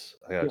 they just.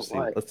 I gotta see.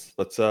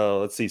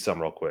 Let's see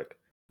some real quick.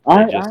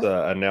 They just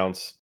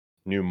announced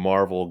new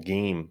Marvel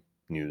game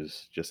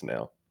news just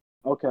now.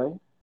 Okay.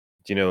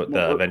 Do you know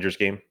the Avengers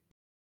game?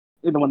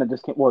 The one that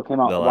just came out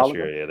the last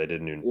year. Yeah, they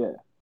did new. Yeah.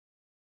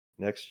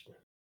 Next.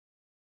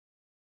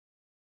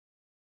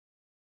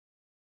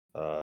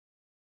 I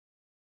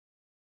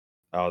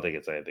don't think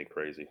it's anything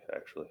crazy,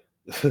 actually.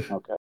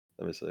 Okay.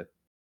 Let me see.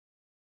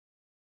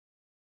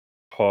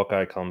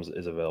 Hawkeye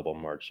is available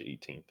March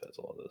 18th. That's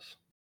all it is.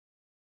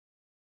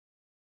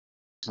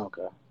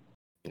 Okay.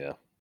 Yeah.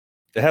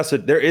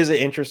 There is an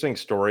interesting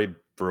story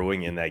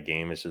brewing in that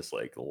game. It's just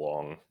like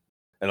long,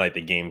 and like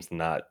the game's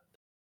not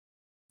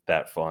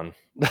that fun.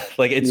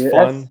 Like it's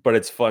fun, but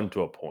it's fun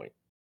to a point.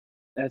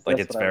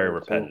 It's very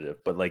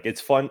repetitive, but like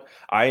it's fun.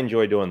 I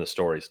enjoy doing the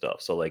story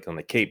stuff. So like when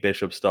the Kate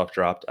Bishop stuff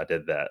dropped, I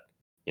did that,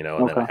 and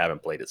then I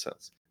haven't played it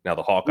since. Now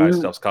the Hawkeye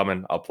stuff's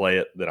coming. I'll play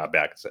it, then I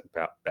back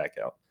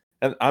out,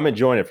 and I'm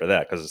enjoying it for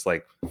that because it's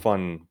like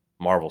fun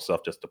Marvel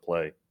stuff just to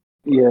play.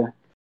 Yeah,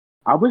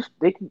 I wish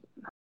they could.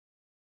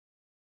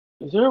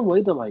 Is there a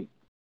way to like?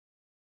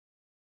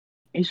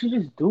 They should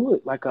just do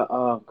it like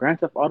a Grand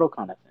Theft Auto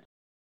kind of thing.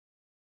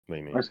 What do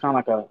you mean? Or it's kind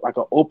of like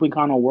an open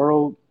kind of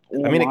world.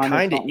 I mean, it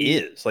kind of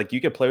is. Like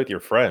you could play with your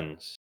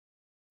friends.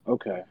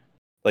 Okay.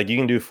 Like you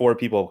can do 4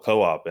 people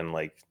co-op and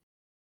like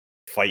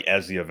fight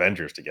as the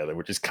Avengers together,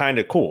 which is kind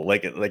of cool.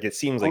 Like it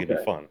seems like it'd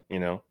be fun, you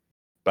know.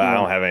 But I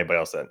don't have anybody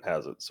else that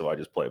has it, so I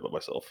just play it by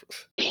myself.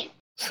 I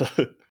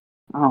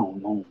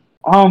don't know.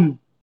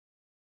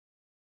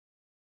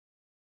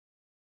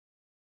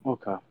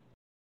 Okay.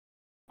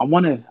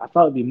 I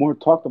thought it'd be more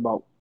talked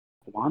about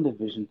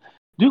WandaVision.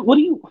 Dude, what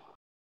do you?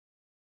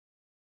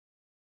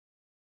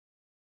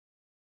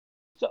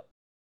 So.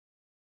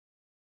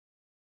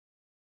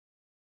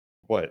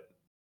 What?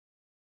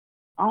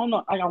 I don't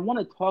know. I want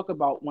to talk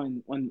about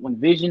when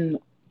Vision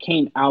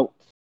came out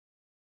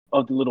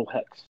of the little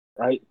hex,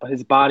 right? But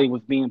his body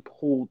was being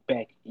pulled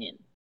back in.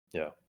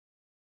 Yeah.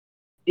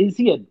 Is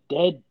he a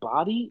dead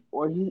body,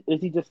 or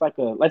is he just like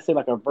let's say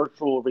like a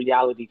virtual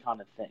reality kind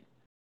of thing?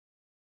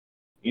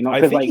 You know,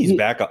 I think he's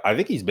back. I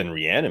think he's been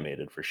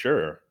reanimated for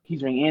sure.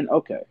 He's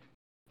okay.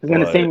 Because then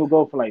the same will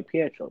go for like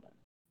Pietro. Then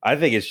I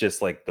think it's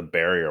just like the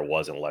barrier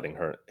wasn't letting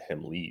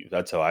him leave.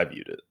 That's how I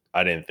viewed it.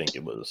 I didn't think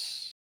it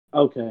was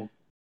okay.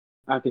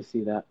 I could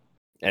see that.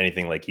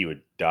 Anything like he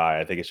would die.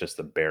 I think it's just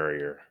the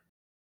barrier.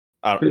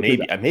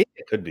 Maybe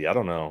it could be. I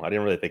don't know. I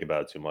didn't really think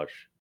about it too much.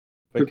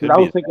 But it could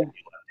be thinking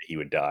he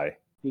would die.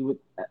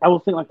 I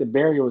was thinking like the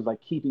barrier was like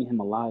keeping him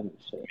alive and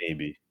shit.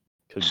 Maybe.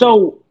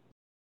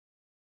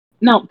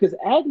 No, because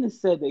Agnes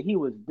said that he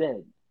was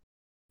dead.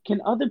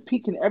 Can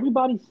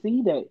everybody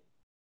see that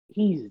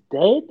he's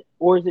dead,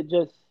 or is it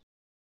just?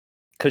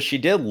 Because she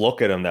did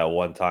look at him that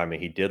one time,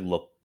 and he did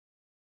look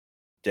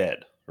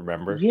dead.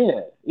 Remember?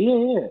 Yeah.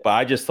 But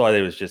I just thought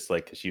it was just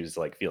like because she was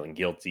like feeling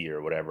guilty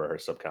or whatever, her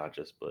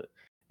subconscious. But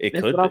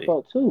That's what I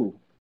thought too.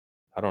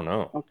 I don't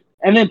know. Okay.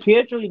 And then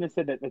Pietro even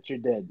said that you're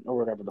dead or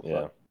whatever the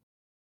fuck,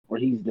 or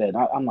he's dead.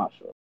 I'm not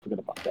sure. Forget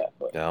about that.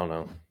 But I don't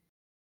know.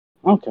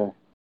 Okay.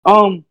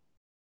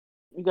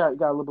 We got a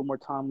little bit more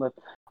time left.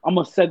 I'm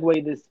gonna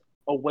segue this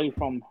away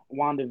from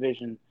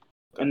WandaVision,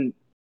 and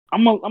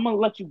I'm gonna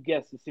let you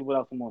guess and see what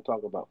else I'm gonna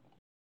talk about.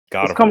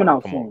 It's coming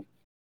out soon.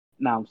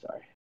 Nah, I'm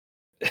sorry.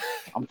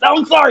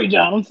 I'm sorry,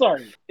 John. I'm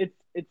sorry. It's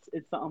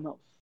something else.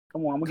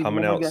 Come on, I'm gonna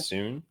coming out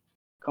soon.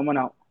 Coming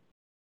out.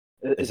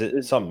 Is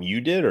it something you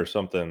did or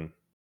something?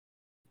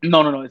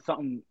 No. It's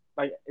something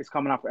like it's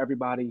coming out for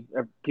everybody.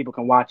 People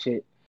can watch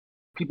it.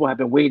 People have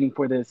been waiting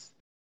for this.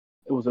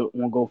 It was on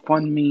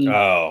GoFundMe.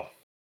 Oh.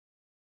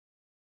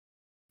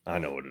 I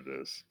know what it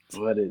is.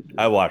 What is it?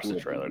 I watched the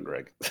trailer,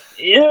 Greg.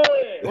 Yeah.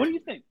 What do you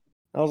think?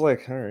 I was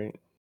like, all right.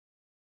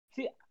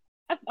 See,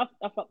 I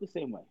felt the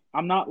same way.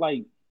 I'm not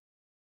like,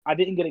 I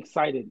didn't get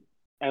excited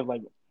as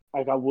like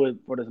I would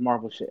for this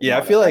Marvel shit. Yeah,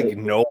 I feel like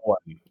no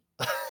one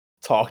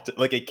talked.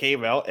 Like it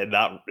came out and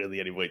not really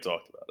anybody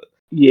talked about it.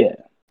 Yeah.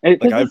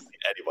 Like I haven't seen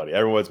anybody.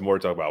 Everyone's more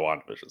talking about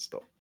WandaVision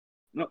still.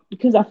 No,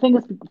 because I think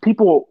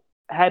people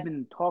have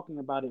been talking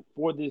about it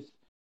for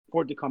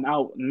it to come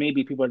out.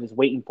 Maybe people are just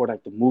waiting for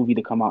like the movie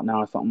to come out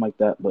now or something like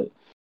that. But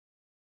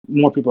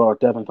more people are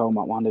definitely talking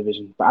about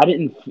WandaVision. But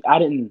I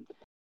didn't.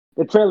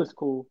 The trailer's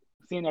cool.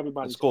 Seeing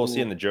everybody. It's cool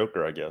seeing the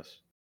Joker, I guess.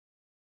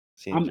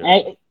 I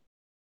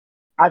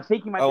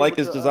think he might. I like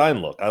his design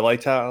look. I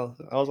liked how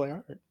I was like,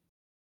 all right.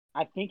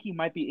 I think he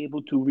might be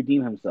able to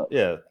redeem himself.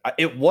 Yeah,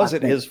 it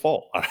wasn't his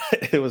fault.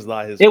 It was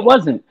not his fault. It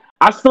wasn't.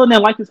 I still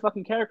didn't like his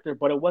fucking character,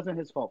 but it wasn't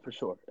his fault for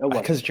sure. It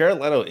wasn't. Because Jared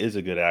Leto is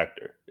a good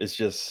actor. It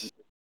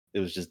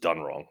was just done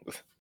wrong.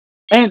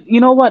 And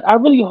you know what? I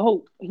really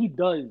hope he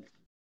does.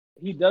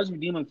 He does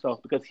redeem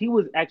himself because he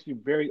was actually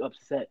very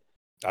upset.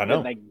 I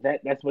know.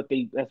 That's what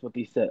they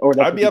said. Or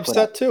I'd be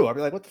upset too. I'd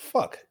be like, what the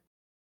fuck?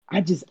 I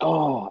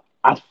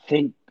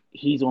think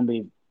he's gonna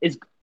be. It's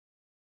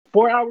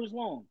 4 hours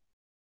long.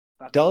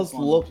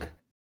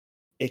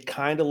 It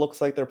kind of looks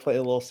like they're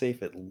playing a little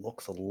safe. It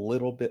looks a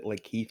little bit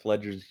like Heath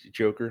Ledger's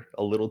Joker,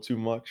 a little too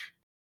much.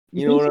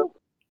 You know what?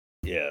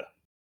 Yeah.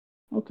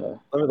 Okay.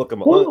 Let me look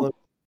him up.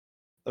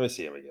 Let me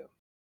see him again.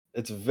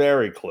 It's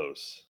very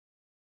close.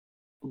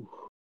 Ooh.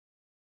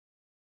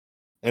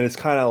 And it's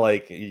kind of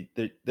like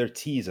they're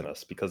teasing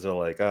us because they're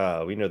like,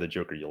 we know the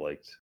Joker you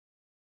liked.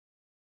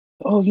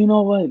 Oh, you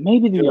know what?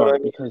 Maybe they are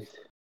because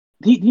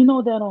do you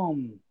know that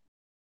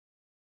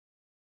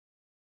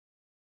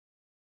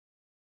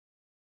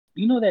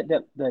you know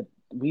that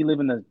we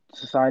live in a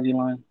society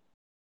line?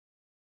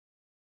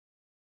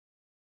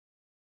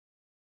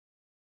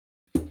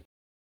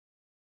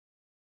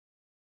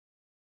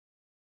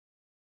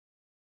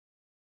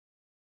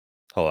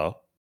 Hello?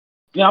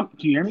 Yeah, can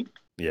you hear me?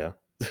 Yeah.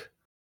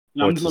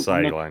 What's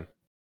society line?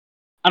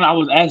 And I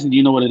was asking, do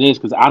you know what it is?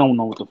 Because I don't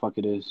know what the fuck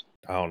it is.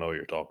 I don't know what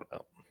you're talking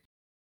about.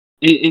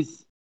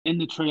 It's in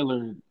the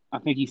trailer. I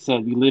think he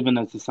said we live in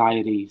a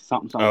society.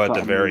 Something. Oh, at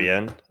the very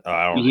end?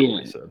 I don't know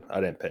what he said. I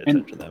didn't pay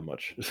attention that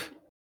much.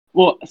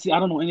 Well, see, I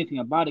don't know anything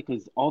about it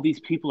because all these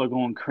people are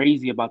going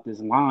crazy about this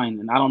line,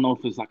 and I don't know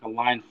if it's like a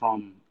line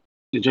from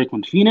the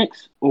Joaquin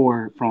Phoenix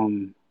or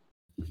from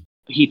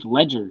Heath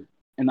Ledger,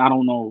 and I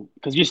don't know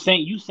because you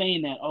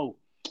saying that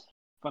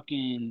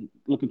fucking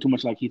looking too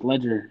much like Heath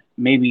Ledger.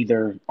 Maybe they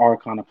are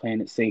kind of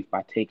playing it safe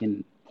by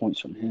taking points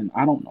from him.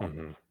 I don't know.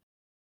 Mm-hmm.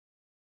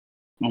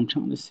 I'm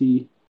trying to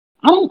see.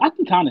 I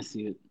can kind of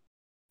see it.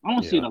 I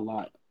don't see it a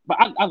lot, but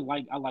I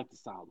like the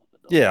style of it.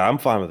 Though. Yeah, I'm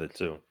fine with it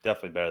too.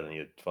 Definitely better than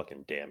your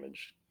fucking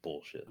damaged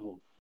bullshit. Oh,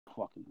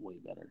 fucking way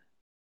better.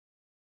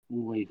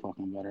 Way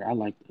fucking better. I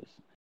like this.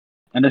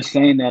 And they're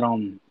saying that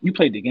you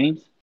played the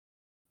games?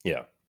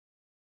 Yeah.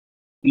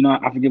 You know,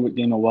 I forget what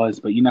game it was,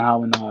 but you know how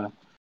when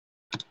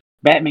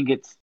Batman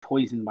gets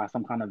poisoned by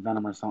some kind of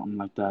venom or something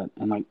like that,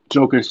 and like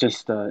Joker's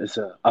just it's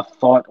a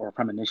thought or a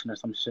premonition or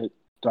some shit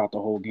throughout the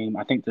whole game.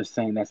 I think they're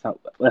saying that's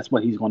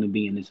what he's going to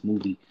be in this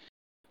movie,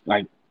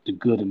 like the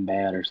good and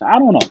bad or something. I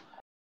don't know.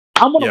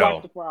 I'm gonna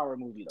watch the 4-hour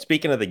movie though.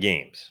 Speaking of the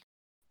games,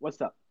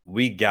 what's up?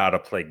 We gotta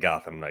play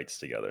Gotham Knights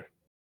together.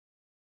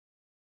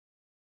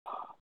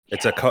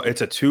 It's a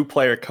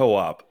 2-player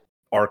co-op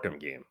Arkham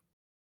game.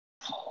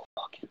 So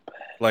fucking bad.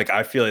 Like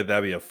I feel like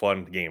that'd be a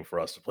fun game for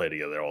us to play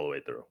together all the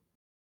way through.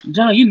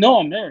 John, you know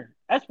I'm there.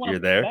 That's one. You're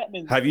there.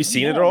 Have you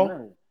seen it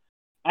all?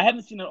 I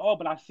haven't seen it all,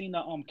 but I've seen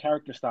the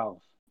character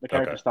styles, the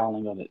character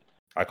styling of it.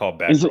 I call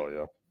Batgirl,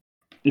 yo.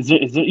 Is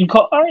it? You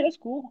call? All right, that's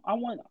cool.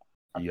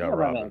 You got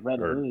Robin or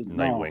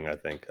Nightwing, no. I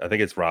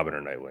think it's Robin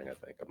or Nightwing. I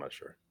think I'm not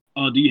sure.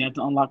 Oh, do you have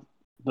to unlock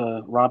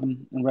the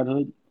Robin and Red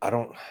Hood?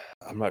 I'm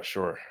not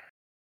sure.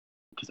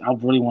 Because I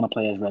really want to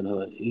play as Red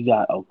Hood. He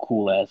got a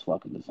cool ass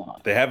fucking design.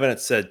 They haven't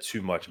said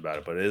too much about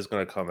it, but it is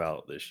going to come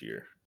out this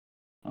year.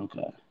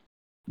 Okay.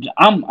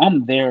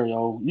 I'm there,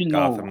 yo. You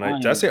know, Gotham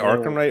Knight. Did I say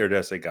Arkham Knight or did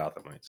I say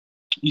Gotham Knights?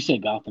 You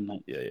said Gotham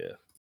Knight. Yeah.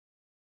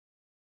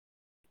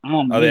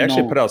 They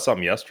actually put out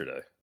something yesterday.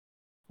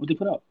 What did they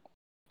put out?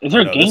 Is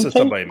there a game? This is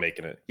somebody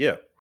making it. Yeah.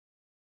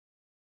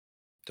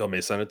 Tell me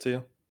to send it to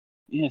you?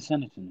 Yeah,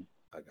 send it to me.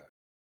 I got it.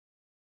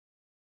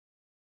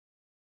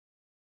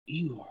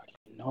 You already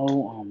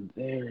know I'm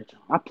there.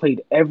 I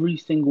played every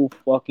single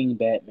fucking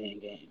Batman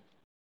game.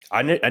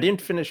 I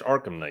didn't finish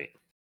Arkham Knight.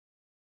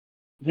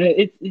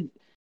 It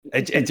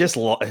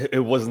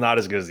was not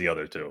as good as the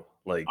other two.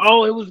 Like,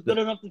 it was good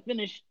enough to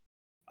finish.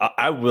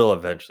 I will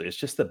eventually. It's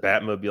just the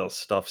Batmobile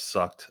stuff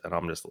sucked, and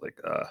I'm just like,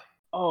 it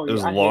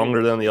was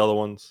longer than the other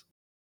ones.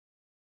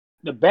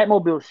 The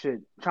Batmobile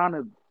shit, trying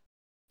to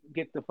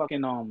get the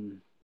fucking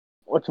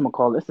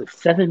whatchamacallit, it's a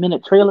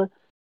 7-minute trailer.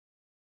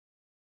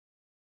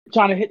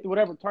 Trying to hit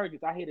whatever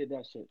targets. I hated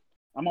that shit.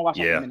 I'm gonna watch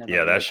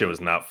that shit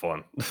was not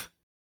fun.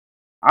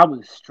 I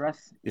was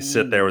stressed. You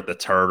sit there with the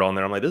turd on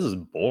there. I'm like, this is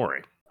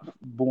boring.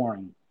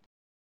 Boring.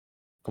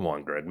 Come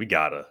on, Greg. We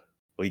gotta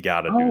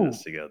do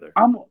this together.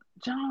 I'm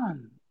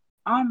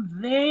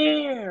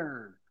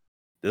there.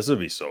 This would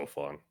be so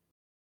fun.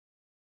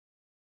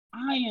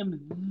 I am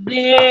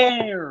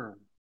there.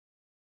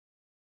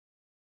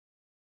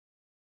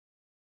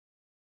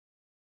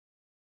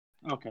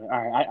 Okay, all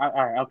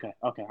right,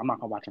 okay. I'm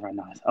not gonna watch it right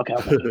now. Okay.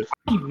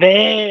 I'm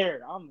there.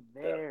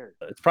 Yeah.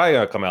 It's probably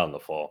gonna come out in the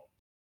fall.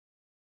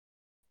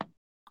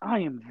 I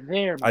am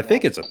there. I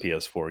think it's a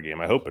PS4 game.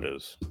 I hope it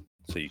is,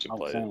 so you can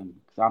play it.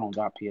 Because I don't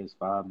got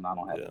PS5 and I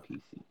don't have a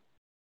PC.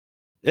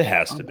 It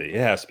has to be. It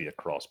has to be a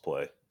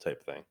cross-play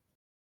type thing.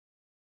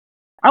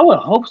 I would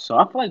hope so.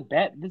 I feel like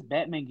this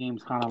Batman game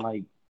is kind of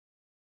like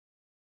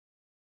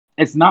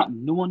it's not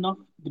new enough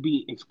to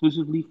be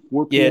exclusively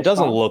for PS5. Yeah, it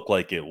doesn't look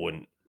like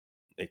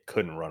it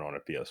couldn't run on a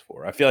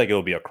PS4. I feel like it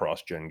will be a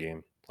cross-gen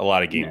game. A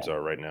lot of games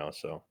are right now,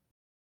 so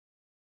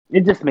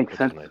it just makes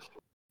sense. Nice.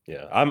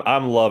 Yeah,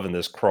 I'm loving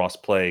this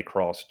cross-play,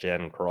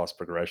 cross-gen,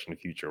 cross-progression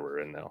future we're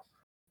in now,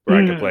 where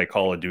I can play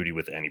Call of Duty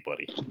with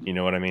anybody. You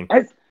know what I mean?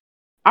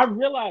 I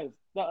realized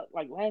that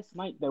like last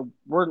night that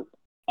we're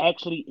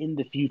actually in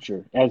the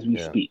future as we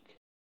speak.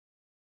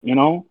 You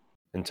know,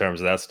 in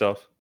terms of that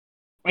stuff.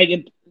 Like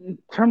in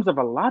terms of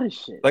a lot of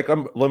shit. Like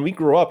when we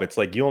grew up, it's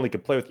like you only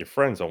could play with your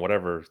friends on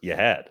whatever you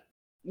had.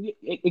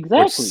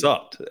 Exactly. Which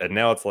sucked. And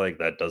now it's like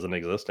that doesn't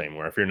exist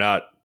anymore. If you're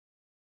not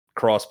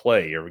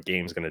cross-play, your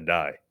game's gonna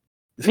die.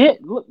 Yeah,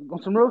 look,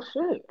 on some real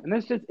shit. And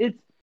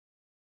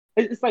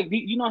it's like,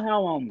 you know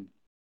how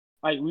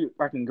like we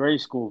back in grade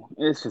school,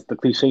 it's just the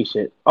cliche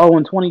shit. Oh,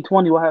 in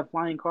 2020 we'll have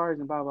flying cars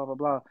and blah blah blah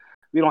blah.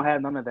 We don't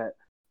have none of that.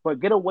 But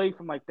get away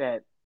from like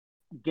that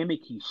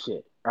gimmicky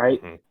shit,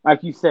 right? Mm-hmm.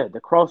 Like you said, the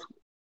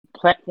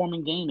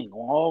cross-platforming gaming,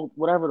 all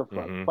whatever the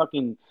fuck. Mm-hmm.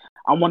 Fucking,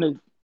 I want to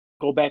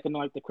go back into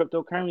like the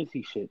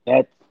cryptocurrency shit.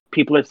 That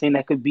people are saying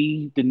that could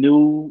be the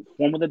new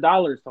form of the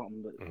dollar or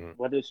something. But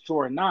whether it's true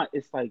or not,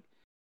 it's like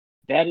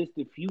that is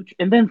the future.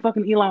 And then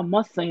fucking Elon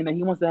Musk saying that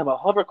he wants to have a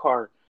hover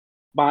car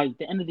by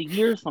the end of the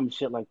year or some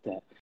shit like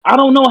that. I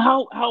don't know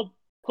how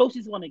close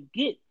he's going to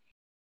get,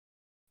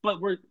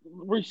 but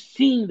we're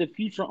seeing the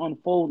future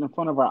unfold in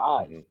front of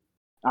our eyes.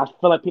 Mm-hmm. I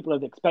feel like people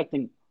are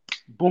expecting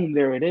boom,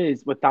 there it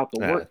is without the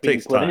work it being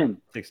takes put time. in.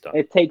 It takes time.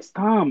 It takes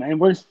time, and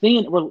we're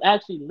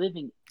actually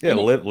living. Yeah,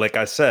 like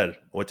I said,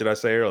 what did I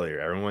say earlier?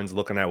 Everyone's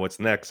looking at what's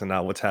next and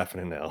not what's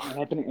happening now.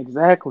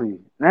 Exactly.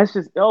 And that's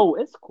just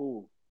it's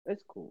cool.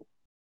 It's cool.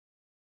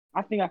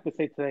 I think I could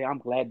say today I'm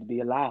glad to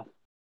be alive.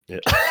 Yeah.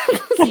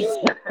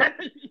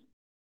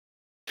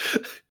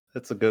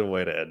 That's a good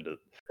way to end it.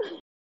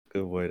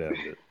 Good way to end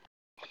it.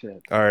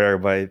 Shit. All right,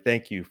 everybody.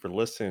 Thank you for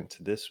listening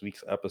to this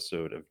week's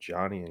episode of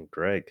Johnny and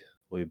Greg.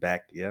 We'll be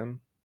back again.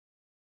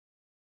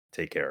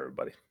 Take care,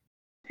 everybody.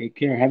 Take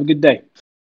care. Have a good day.